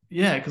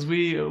 Yeah, because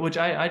which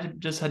I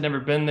just had never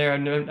been there.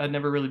 I'd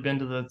never really been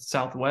to the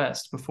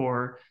Southwest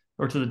before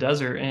or to the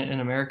desert in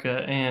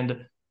America.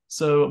 And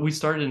so we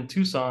started in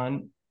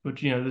Tucson,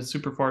 which, is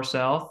super far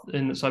south.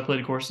 And so I played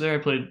a course there. I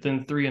played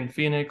then three in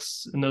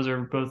Phoenix, and those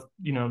are both,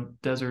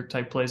 desert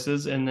type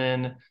places. And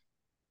then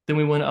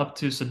we went up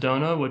to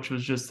Sedona, which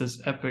was just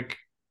this epic,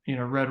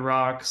 red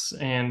rocks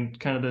and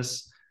kind of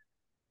this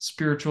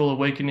spiritual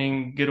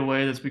awakening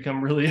getaway that's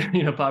become really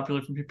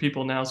popular for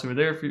people now. So we were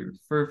there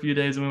for a few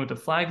days, and we went to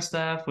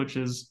Flagstaff, which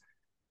is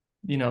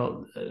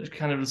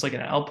kind of just like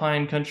an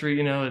alpine country.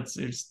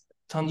 It's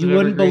tons You of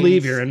wouldn't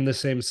believe you're evergreens. in the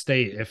same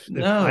state. If I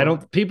No.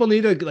 don't, people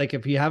need to, like,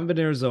 if you haven't been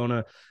to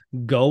Arizona,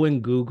 go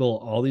and Google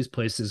all these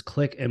places,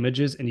 click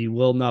images, and you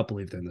will not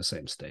believe they're in the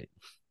same state.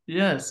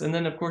 Yes, and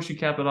then of course you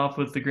cap it off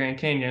with the Grand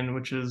Canyon,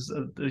 which is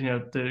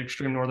the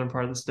extreme northern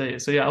part of the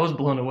state. So yeah, I was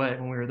blown away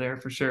when we were there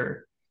for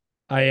sure.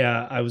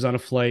 I was on a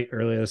flight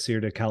earlier this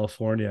year to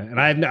California, and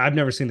I've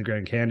never seen the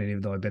Grand Canyon,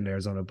 even though I've been to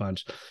Arizona a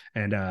bunch.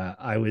 And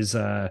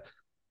I'm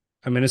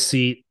in a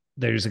seat.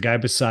 There's a guy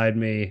beside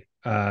me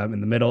in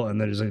the middle, and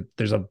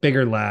there's a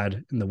bigger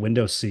lad in the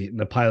window seat. And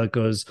the pilot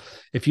goes,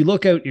 "If you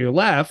look out your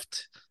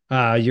left,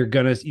 you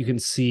can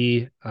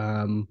see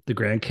the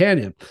Grand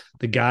Canyon."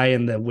 The guy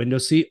in the window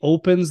seat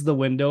opens the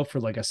window for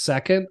like a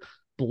second,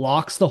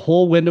 blocks the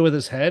whole window with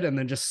his head, and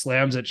then just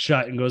slams it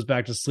shut and goes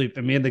back to sleep.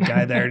 And me and the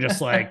guy there are just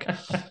like,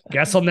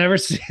 guess I'll never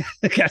see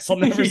guess I'll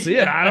never see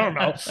it. I don't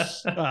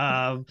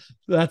know.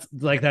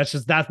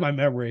 That's my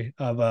memory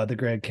of the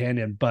Grand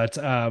Canyon. But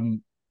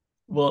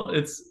Well,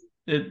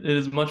 it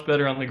is much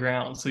better on the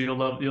ground, so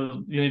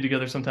you need to go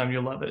there sometime.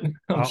 You'll love it,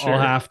 I'm I'll sure.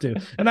 have to.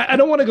 And I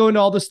don't want to go into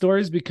all the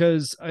stories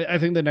because I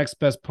think the next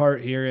best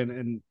part here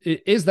and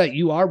it is that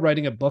you are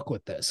writing a book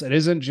with this. It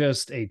isn't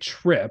just a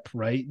trip,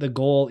 right? The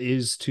goal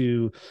is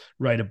to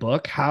write a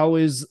book. How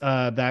is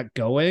that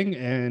going?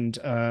 And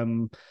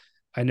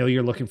I know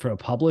you're looking for a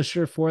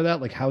publisher for that.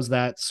 Like, how's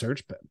that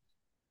search been?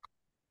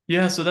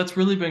 Yeah, so that's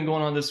really been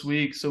going on this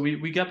week. So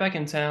we got back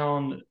in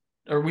town,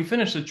 or we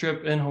finished the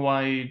trip in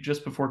Hawaii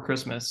just before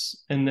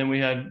Christmas, and then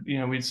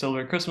we'd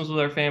celebrate Christmas with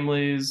our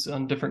families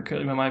on different.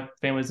 My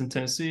family's in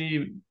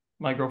Tennessee,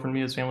 my girlfriend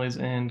Mia's family's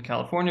in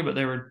California, but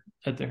they were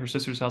at her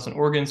sister's house in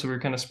Oregon, so we were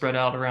kind of spread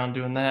out around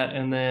doing that,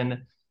 and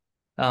then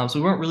so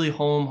we weren't really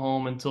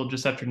home until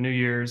just after New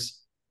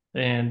Year's,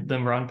 and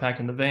then we're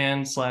unpacking the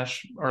van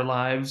slash our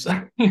lives,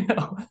 for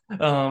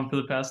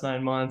the past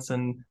 9 months,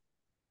 and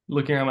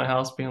looking around my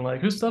house being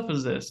like, whose stuff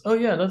is this? Oh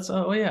yeah,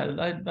 oh yeah,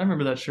 I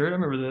remember that shirt. I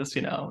remember this.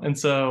 And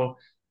so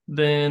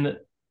then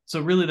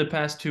so really the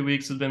past 2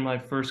 weeks has been my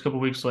first couple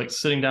of weeks like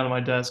sitting down at my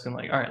desk and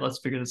like, all right, let's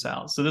figure this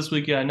out. So this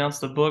week, yeah, I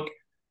announced the book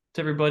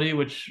to everybody,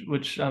 which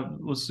I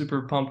was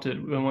super pumped.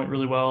 It went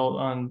really well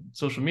on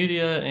social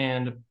media,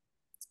 and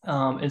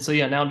so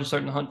yeah, now I'm just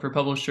starting to hunt for a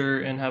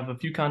publisher and have a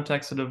few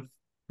contacts that have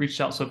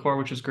reached out so far,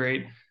 which is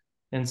great.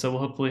 And so we'll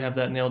hopefully have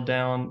that nailed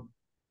down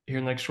here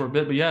in the next short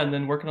bit. But yeah, and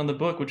then working on the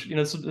book, which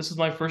this is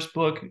my first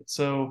book.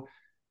 So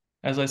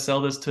as I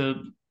sell this to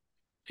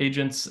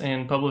agents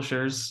and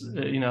publishers,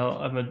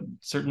 I'm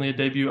certainly a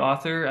debut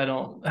author. I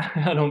don't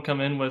I don't come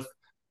in with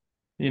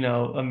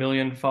a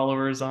million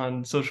followers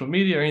on social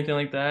media or anything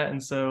like that.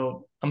 And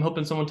so I'm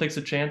hoping someone takes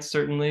a chance,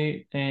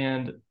 certainly.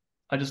 And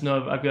I just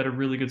know I've got a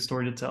really good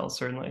story to tell,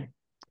 certainly.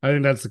 I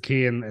think that's the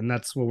key, and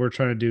that's what we're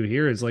trying to do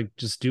here is like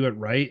just do it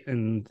right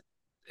and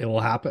it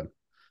will happen.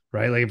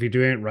 Right. Like if you're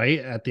doing it right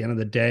at the end of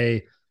the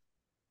day,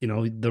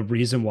 the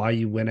reason why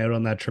you went out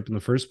on that trip in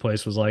the first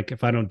place was like,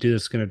 if I don't do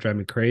this, it's going to drive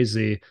me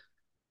crazy.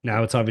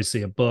 Now it's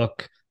obviously a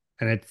book.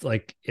 And it's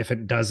like, if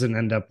it doesn't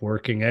end up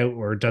working out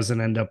or it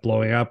doesn't end up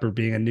blowing up or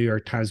being a New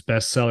York Times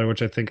bestseller,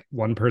 which I think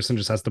one person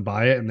just has to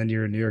buy it and then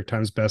you're a New York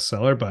Times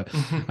bestseller. But,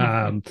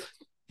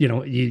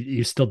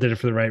 you still did it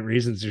for the right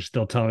reasons. You're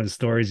still telling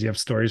stories. You have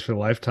stories for a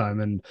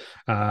lifetime.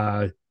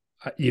 And,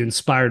 you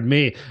inspired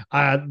me.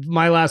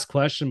 My last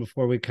question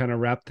before we kind of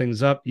wrap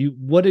things up,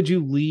 what did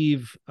you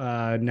leave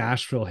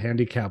Nashville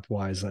handicap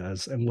wise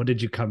as, and what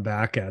did you come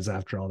back as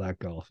after all that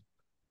golf?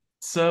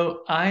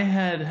 So I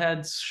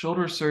had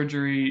shoulder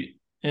surgery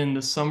in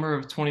the summer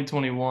of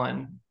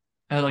 2021.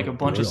 I had like Oh, a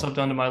bunch of brutal. stuff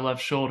done to my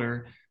left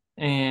shoulder,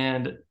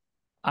 and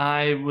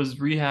I was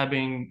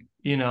rehabbing,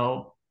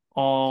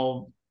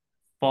 all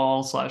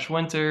fall slash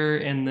winter,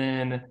 and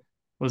then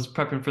was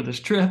prepping for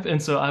this trip.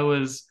 And so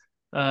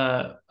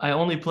I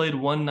only played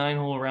one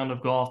 9-hole round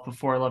of golf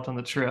before I left on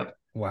the trip.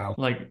 Wow.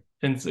 Like,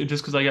 and so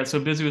just because I got so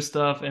busy with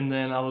stuff, and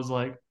then I was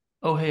like,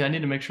 oh hey, I need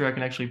to make sure I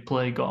can actually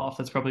play golf.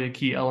 That's probably a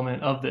key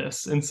element of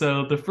this. And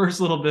so the first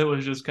little bit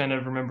was just kind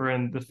of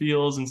remembering the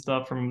feels and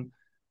stuff from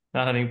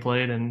not having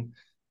played in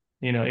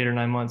 8 or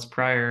 9 months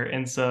prior.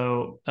 And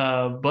so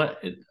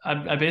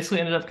I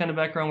basically ended up kind of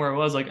back around where I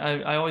was. Like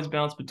I always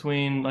bounce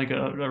between like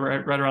a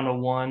right around a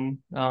one,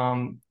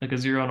 like a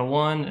 0 and a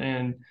 1,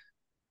 and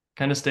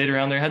kind of stayed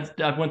around there.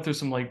 I went through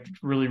some like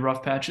really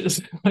rough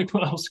patches, like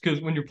when I was, because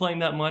when you're playing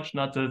that much,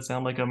 not to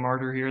sound like a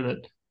martyr here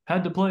that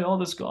had to play all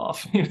this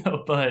golf,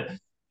 but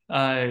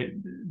I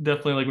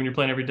definitely, like when you're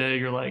playing every day,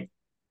 you're like,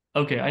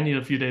 okay, I need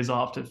a few days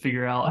off to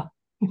figure out,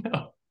 you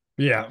know.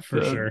 Yeah, for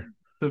to, sure.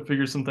 to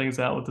figure some things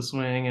out with the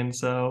swing. And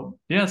so,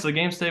 yeah, so the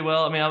game stayed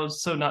well. I mean, I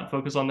was so not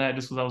focused on that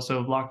just because I was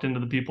so locked into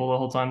the people the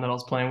whole time that I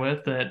was playing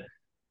with that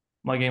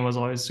my game was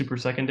always super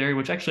secondary,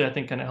 which actually I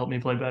think kind of helped me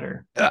play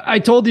better. I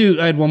told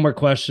you I had one more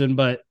question,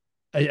 but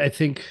I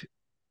think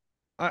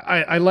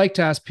I like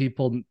to ask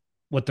people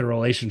what their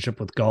relationship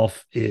with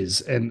golf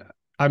is, and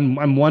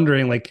I'm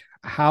wondering like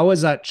how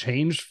has that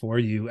changed for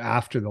you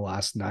after the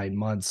last 9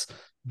 months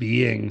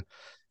being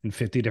in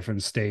 50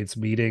 different states,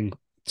 meeting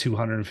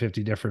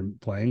 250 different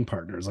playing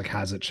partners? Like,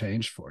 has it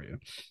changed for you?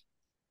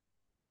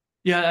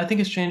 Yeah, I think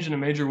it's changed in a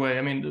major way.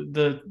 I mean,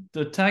 the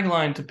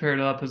tagline to pair it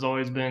up has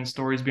always been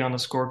stories beyond the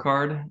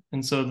scorecard.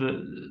 And so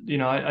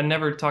I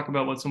never talk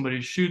about what somebody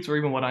shoots or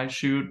even what I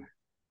shoot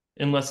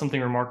unless something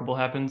remarkable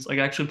happens. Like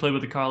I actually played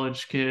with a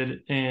college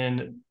kid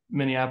in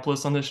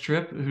Minneapolis on this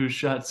trip who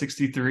shot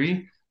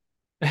 63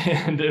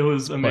 and it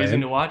was amazing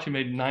Playing. to watch. He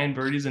made 9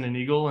 birdies and an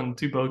eagle and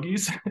 2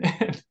 bogeys.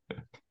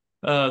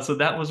 So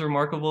that was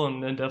remarkable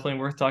and definitely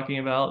worth talking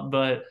about.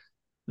 But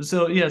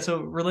so yeah,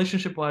 so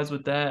relationship wise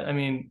with that, I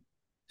mean,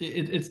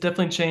 it's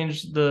definitely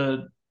changed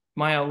the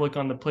my outlook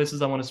on the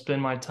places I want to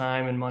spend my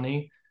time and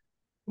money.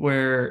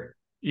 Where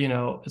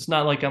it's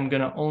not like I'm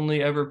gonna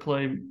only ever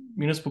play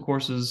municipal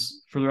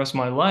courses for the rest of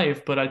my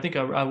life, but I think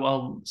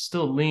I'll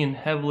still lean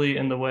heavily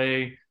in the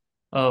way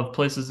of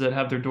places that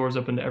have their doors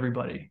open to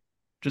everybody,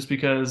 just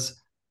because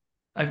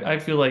I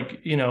feel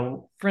like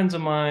friends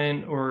of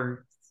mine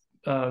or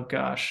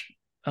gosh,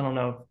 I don't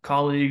know,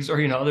 colleagues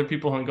or other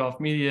people in golf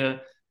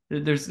media,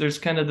 there's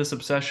kind of this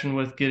obsession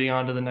with getting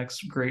onto the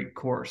next great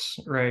course,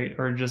 right?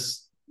 Or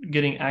just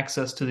getting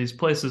access to these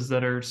places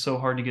that are so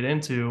hard to get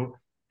into.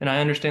 And I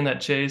understand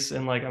that chase,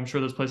 and like I'm sure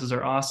those places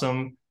are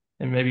awesome,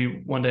 and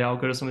maybe one day I'll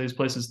go to some of these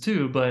places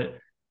too. But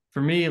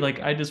for me,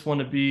 like I just want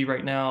to be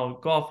right now,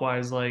 golf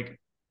wise, like,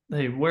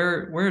 hey,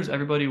 where is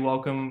everybody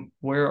welcome?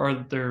 Where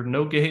are there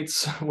no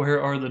gates?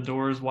 Where are the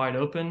doors wide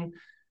open?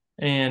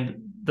 And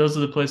those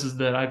are the places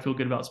that I feel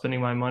good about spending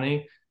my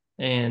money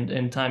and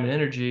time and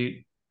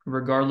energy,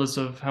 regardless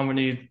of how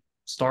many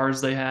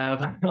stars they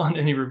have on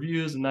any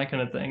reviews and that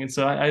kind of thing. And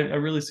so I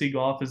really see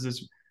golf as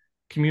this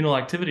communal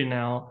activity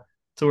now.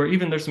 So where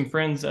even there's some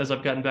friends as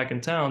I've gotten back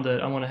in town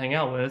that I want to hang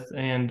out with,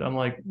 and I'm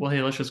like, well,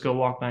 hey, let's just go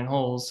walk 9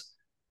 holes.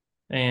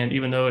 And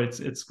even though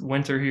it's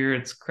winter here,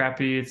 it's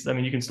crappy. I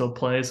mean, you can still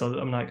play, so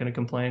I'm not going to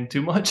complain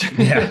too much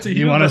Yeah, to you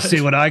you, want to see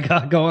but what I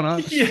got going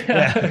on? yeah,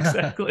 Yeah.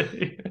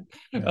 exactly.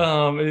 Yeah.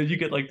 And you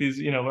get like these,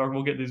 or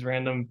we'll get these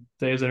random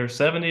days that are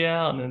 70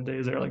 out and then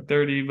days that are like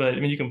 30, but I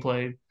mean, you can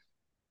play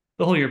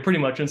the whole year pretty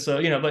much. And so,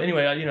 but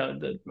anyway,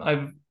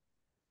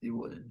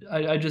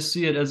 I just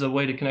see it as a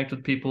way to connect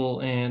with people.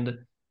 And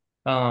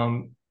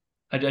um,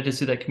 I just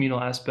see that communal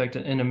aspect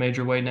in a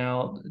major way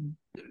now,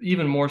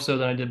 even more so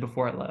than I did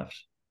before I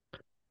left.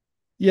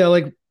 Yeah,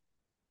 like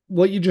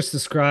what you just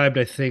described,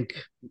 I think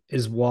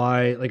is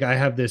why like I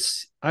have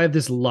this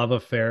love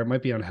affair. It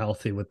might be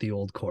unhealthy with the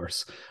old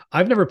course.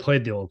 I've never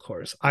played the old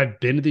course. I've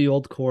been to the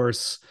old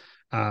course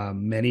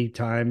many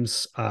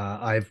times.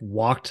 I've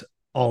walked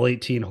all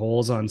 18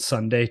 holes on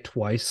Sunday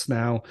twice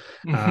now.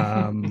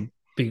 When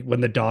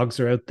the dogs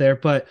are out there,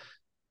 but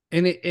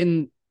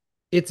in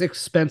it's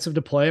expensive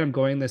to play. I'm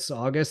going this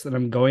August and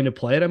I'm going to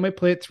play it. I might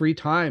play it 3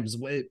 times.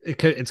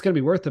 It's going to be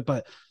worth it,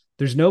 but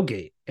there's no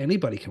gate.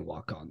 Anybody can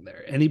walk on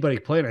there. Anybody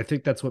can play it. I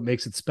think that's what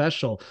makes it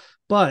special.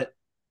 But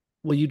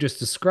what you just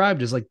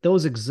described is like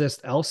those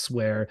exist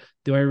elsewhere.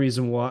 The only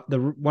reason why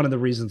one of the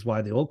reasons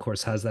why the old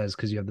course has that is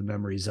because you have the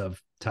memories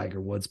of Tiger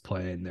Woods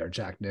playing there,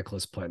 Jack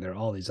Nicklaus playing there,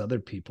 all these other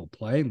people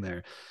playing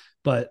there.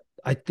 But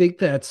I think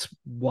that's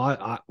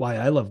why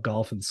I love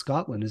golf in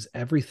Scotland is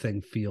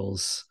everything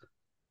feels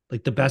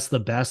like the best,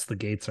 the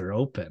gates are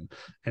open.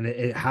 And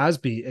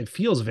it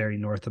feels very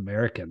North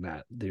American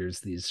that there's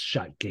these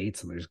shut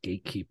gates and there's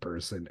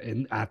gatekeepers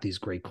and at these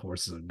great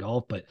courses of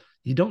golf, but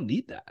you don't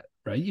need that,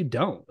 right? You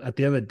don't. At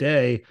the end of the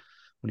day,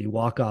 when you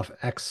walk off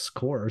X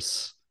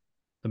course,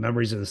 the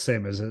memories are the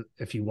same as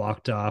if you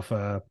walked off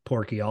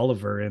Porky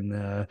Oliver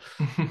in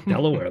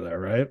Delaware there,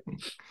 right?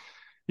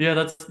 Yeah,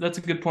 that's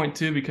a good point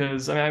too,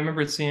 because I mean, I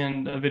remember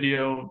seeing a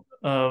video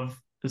of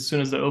as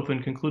soon as the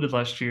Open concluded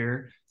last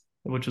year,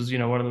 which was,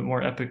 one of the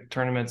more epic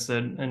tournaments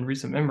in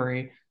recent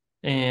memory,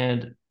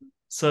 and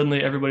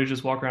suddenly everybody's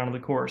just walking around on the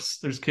course.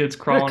 There's kids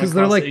Yeah, crawling because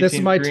they're across the like, this is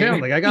 18th my town.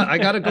 green. Like I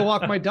got to go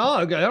walk Yeah. my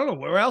dog. I don't know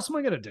where else am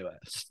I gonna do it.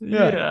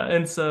 Yeah. Yeah,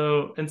 and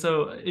so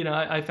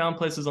I found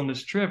places on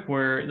this trip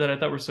where that I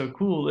thought were so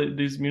cool,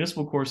 these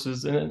municipal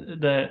courses,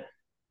 and that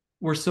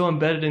were so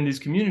embedded in these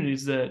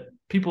communities that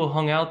people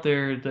hung out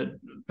there that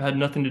had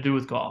nothing to do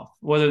with golf.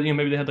 Whether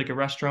maybe they had like a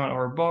restaurant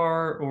or a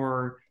bar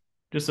or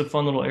just a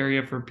fun little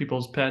area for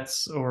people's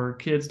pets or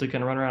kids to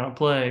kind of run around and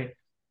play.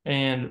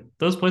 And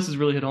those places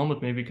really hit home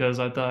with me because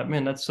I thought,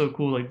 man, that's so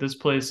cool. Like this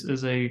place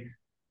is a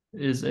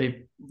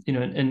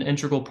an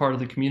integral part of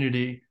the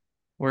community,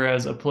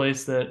 whereas a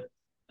place that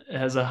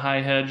has a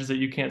high hedge that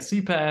you can't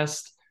see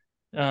past,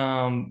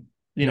 No,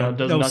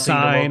 does no nothing to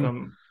sign.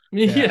 welcome.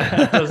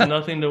 Yeah, does Yeah.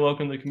 nothing to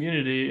welcome the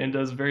community and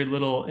does very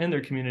little in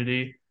their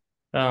community.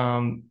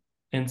 Um,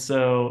 And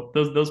so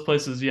those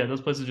places, yeah,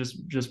 those places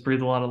just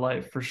breathe a lot of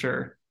life for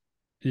sure.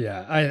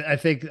 Yeah, I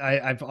think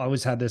I've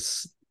always had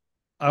this.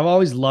 I've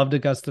always loved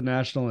Augusta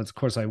National. And of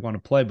course, I want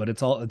to play, but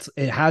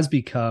it has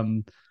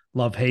become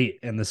love hate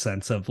in the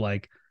sense of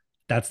like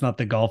that's not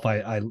the golf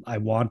I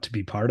want to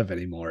be part of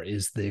anymore.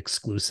 Is the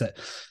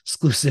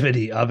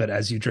exclusivity of it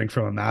as you drink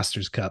from a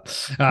Masters Cup.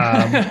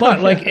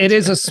 But like it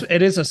is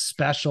a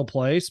special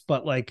place.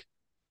 But like,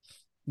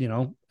 you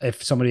know,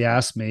 if somebody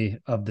asked me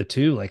of the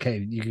two, like,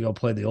 hey, you can go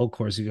play the old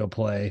course, you go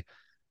play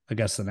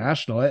Augusta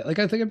National. I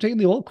think I'm taking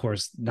the old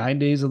course 9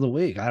 days of the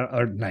week.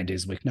 Or 9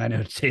 days a week,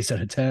 9 days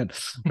out of 10.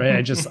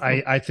 Right.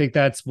 I think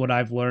that's what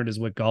I've learned is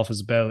what golf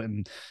is about.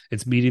 And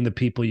it's meeting the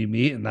people you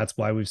meet. And that's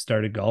why we've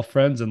started Golf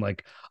Friends. And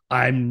like,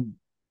 I'm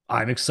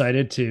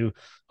excited to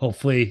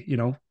hopefully, you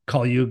know,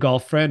 call you a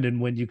golf friend.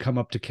 And when you come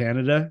up to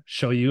Canada,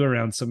 show you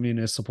around some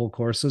municipal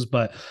courses.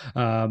 But,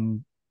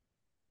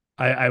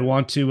 I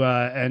want to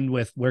end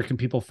with where can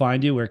people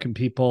find you? Where can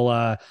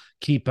people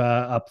keep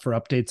up for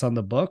updates on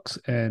the books?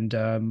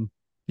 And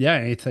yeah,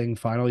 anything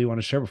final you want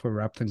to share before we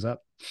wrap things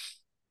up?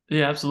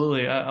 Yeah,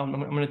 absolutely. I'm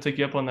going to take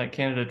you up on that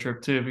Canada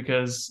trip too,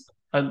 because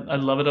I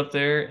love it up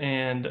there,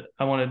 and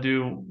I want to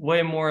do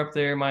way more up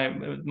there.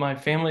 My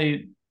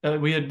family,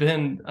 we had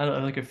been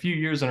like a few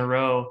years in a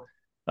row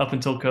up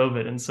until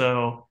COVID, and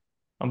so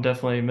I'm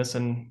definitely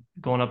missing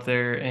going up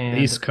there. The And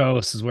East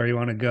Coast is where you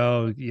want to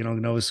go. You know,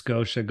 Nova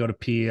Scotia, go to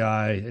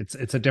PEI.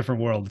 It's a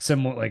different world. It's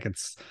similar, like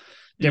it's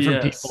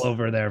different people yes,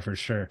 over there for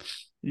sure.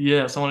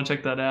 yes, I want to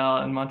check that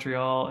out in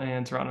Montreal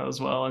and Toronto as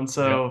well. And Yep.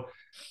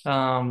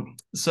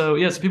 so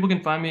yeah, so people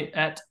can find me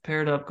at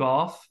Paired Up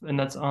Golf, and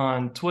that's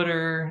on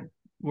Twitter,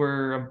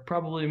 where I'm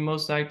probably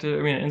most active.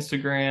 I mean,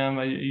 Instagram,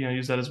 I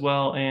use that as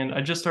well. And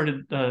I just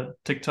started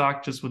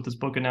TikTok just with this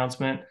book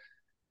announcement,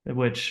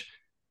 which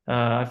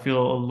I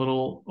feel a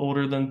little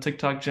older than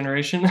TikTok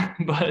generation,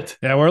 but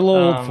Yeah, we're a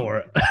little old um, for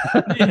it.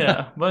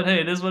 yeah, but hey,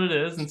 it is what it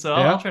is. And so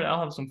Yeah.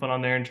 I'll have some fun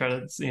on there and try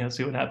to see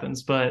what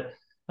happens. But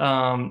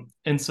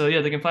and so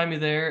yeah, they can find me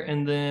there.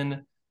 And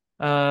then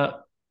uh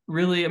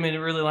really, I mean,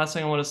 really last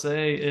thing I want to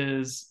say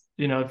is,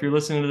 if you're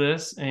listening to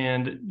this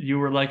and you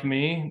were like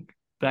me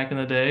back in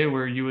the day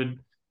where you would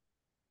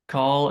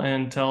call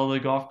and tell the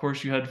golf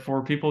course you had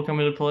four people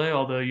coming to play,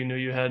 although you knew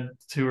you had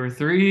two or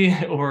three,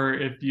 or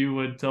if you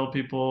would tell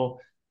people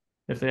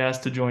if they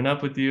asked to join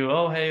up with you,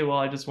 oh, hey, well,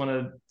 I just want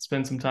to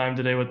spend some time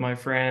today with my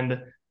friend.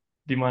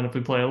 Do you mind if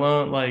we play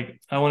alone?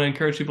 Like, I want to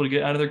encourage people to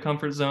get out of their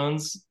comfort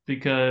zones,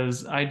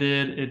 because I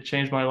did. It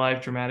changed my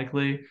life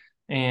dramatically.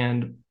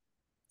 And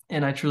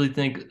I truly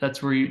think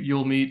that's where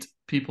you'll meet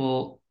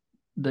people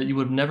that you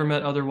would have never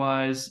met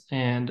otherwise.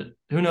 And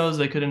who knows,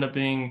 they could end up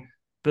being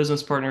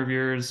business partner of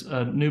yours,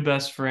 a new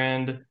best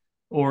friend,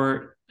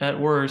 or at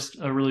worst,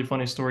 a really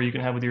funny story you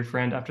can have with your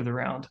friend after the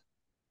round.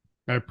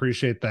 I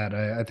appreciate that.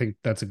 I think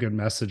that's a good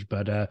message.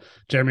 But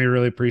Jeremy,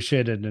 really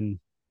appreciate it, and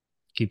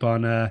keep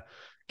on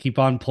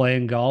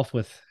playing golf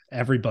with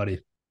everybody.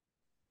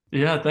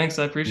 Yeah, thanks.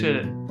 I appreciate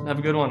it. Have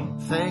a good one.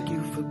 Thank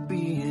you for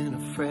being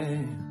a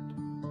friend.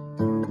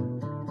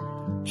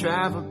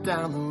 Travel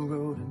down the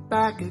road and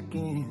back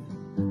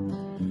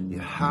again.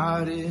 Your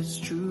heart is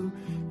true.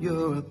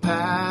 You're a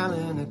pal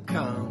and a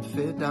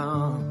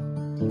confidant.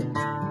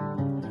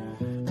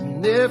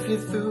 And if you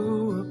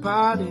threw a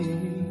party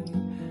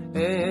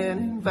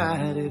and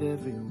invited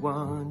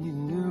everyone you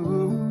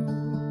knew,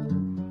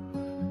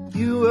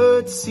 you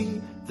would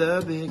see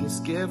the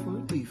biggest gift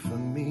would be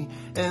from me,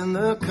 and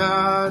the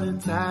card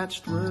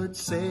attached would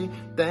say,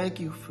 thank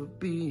you for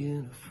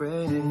being a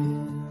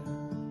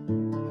friend.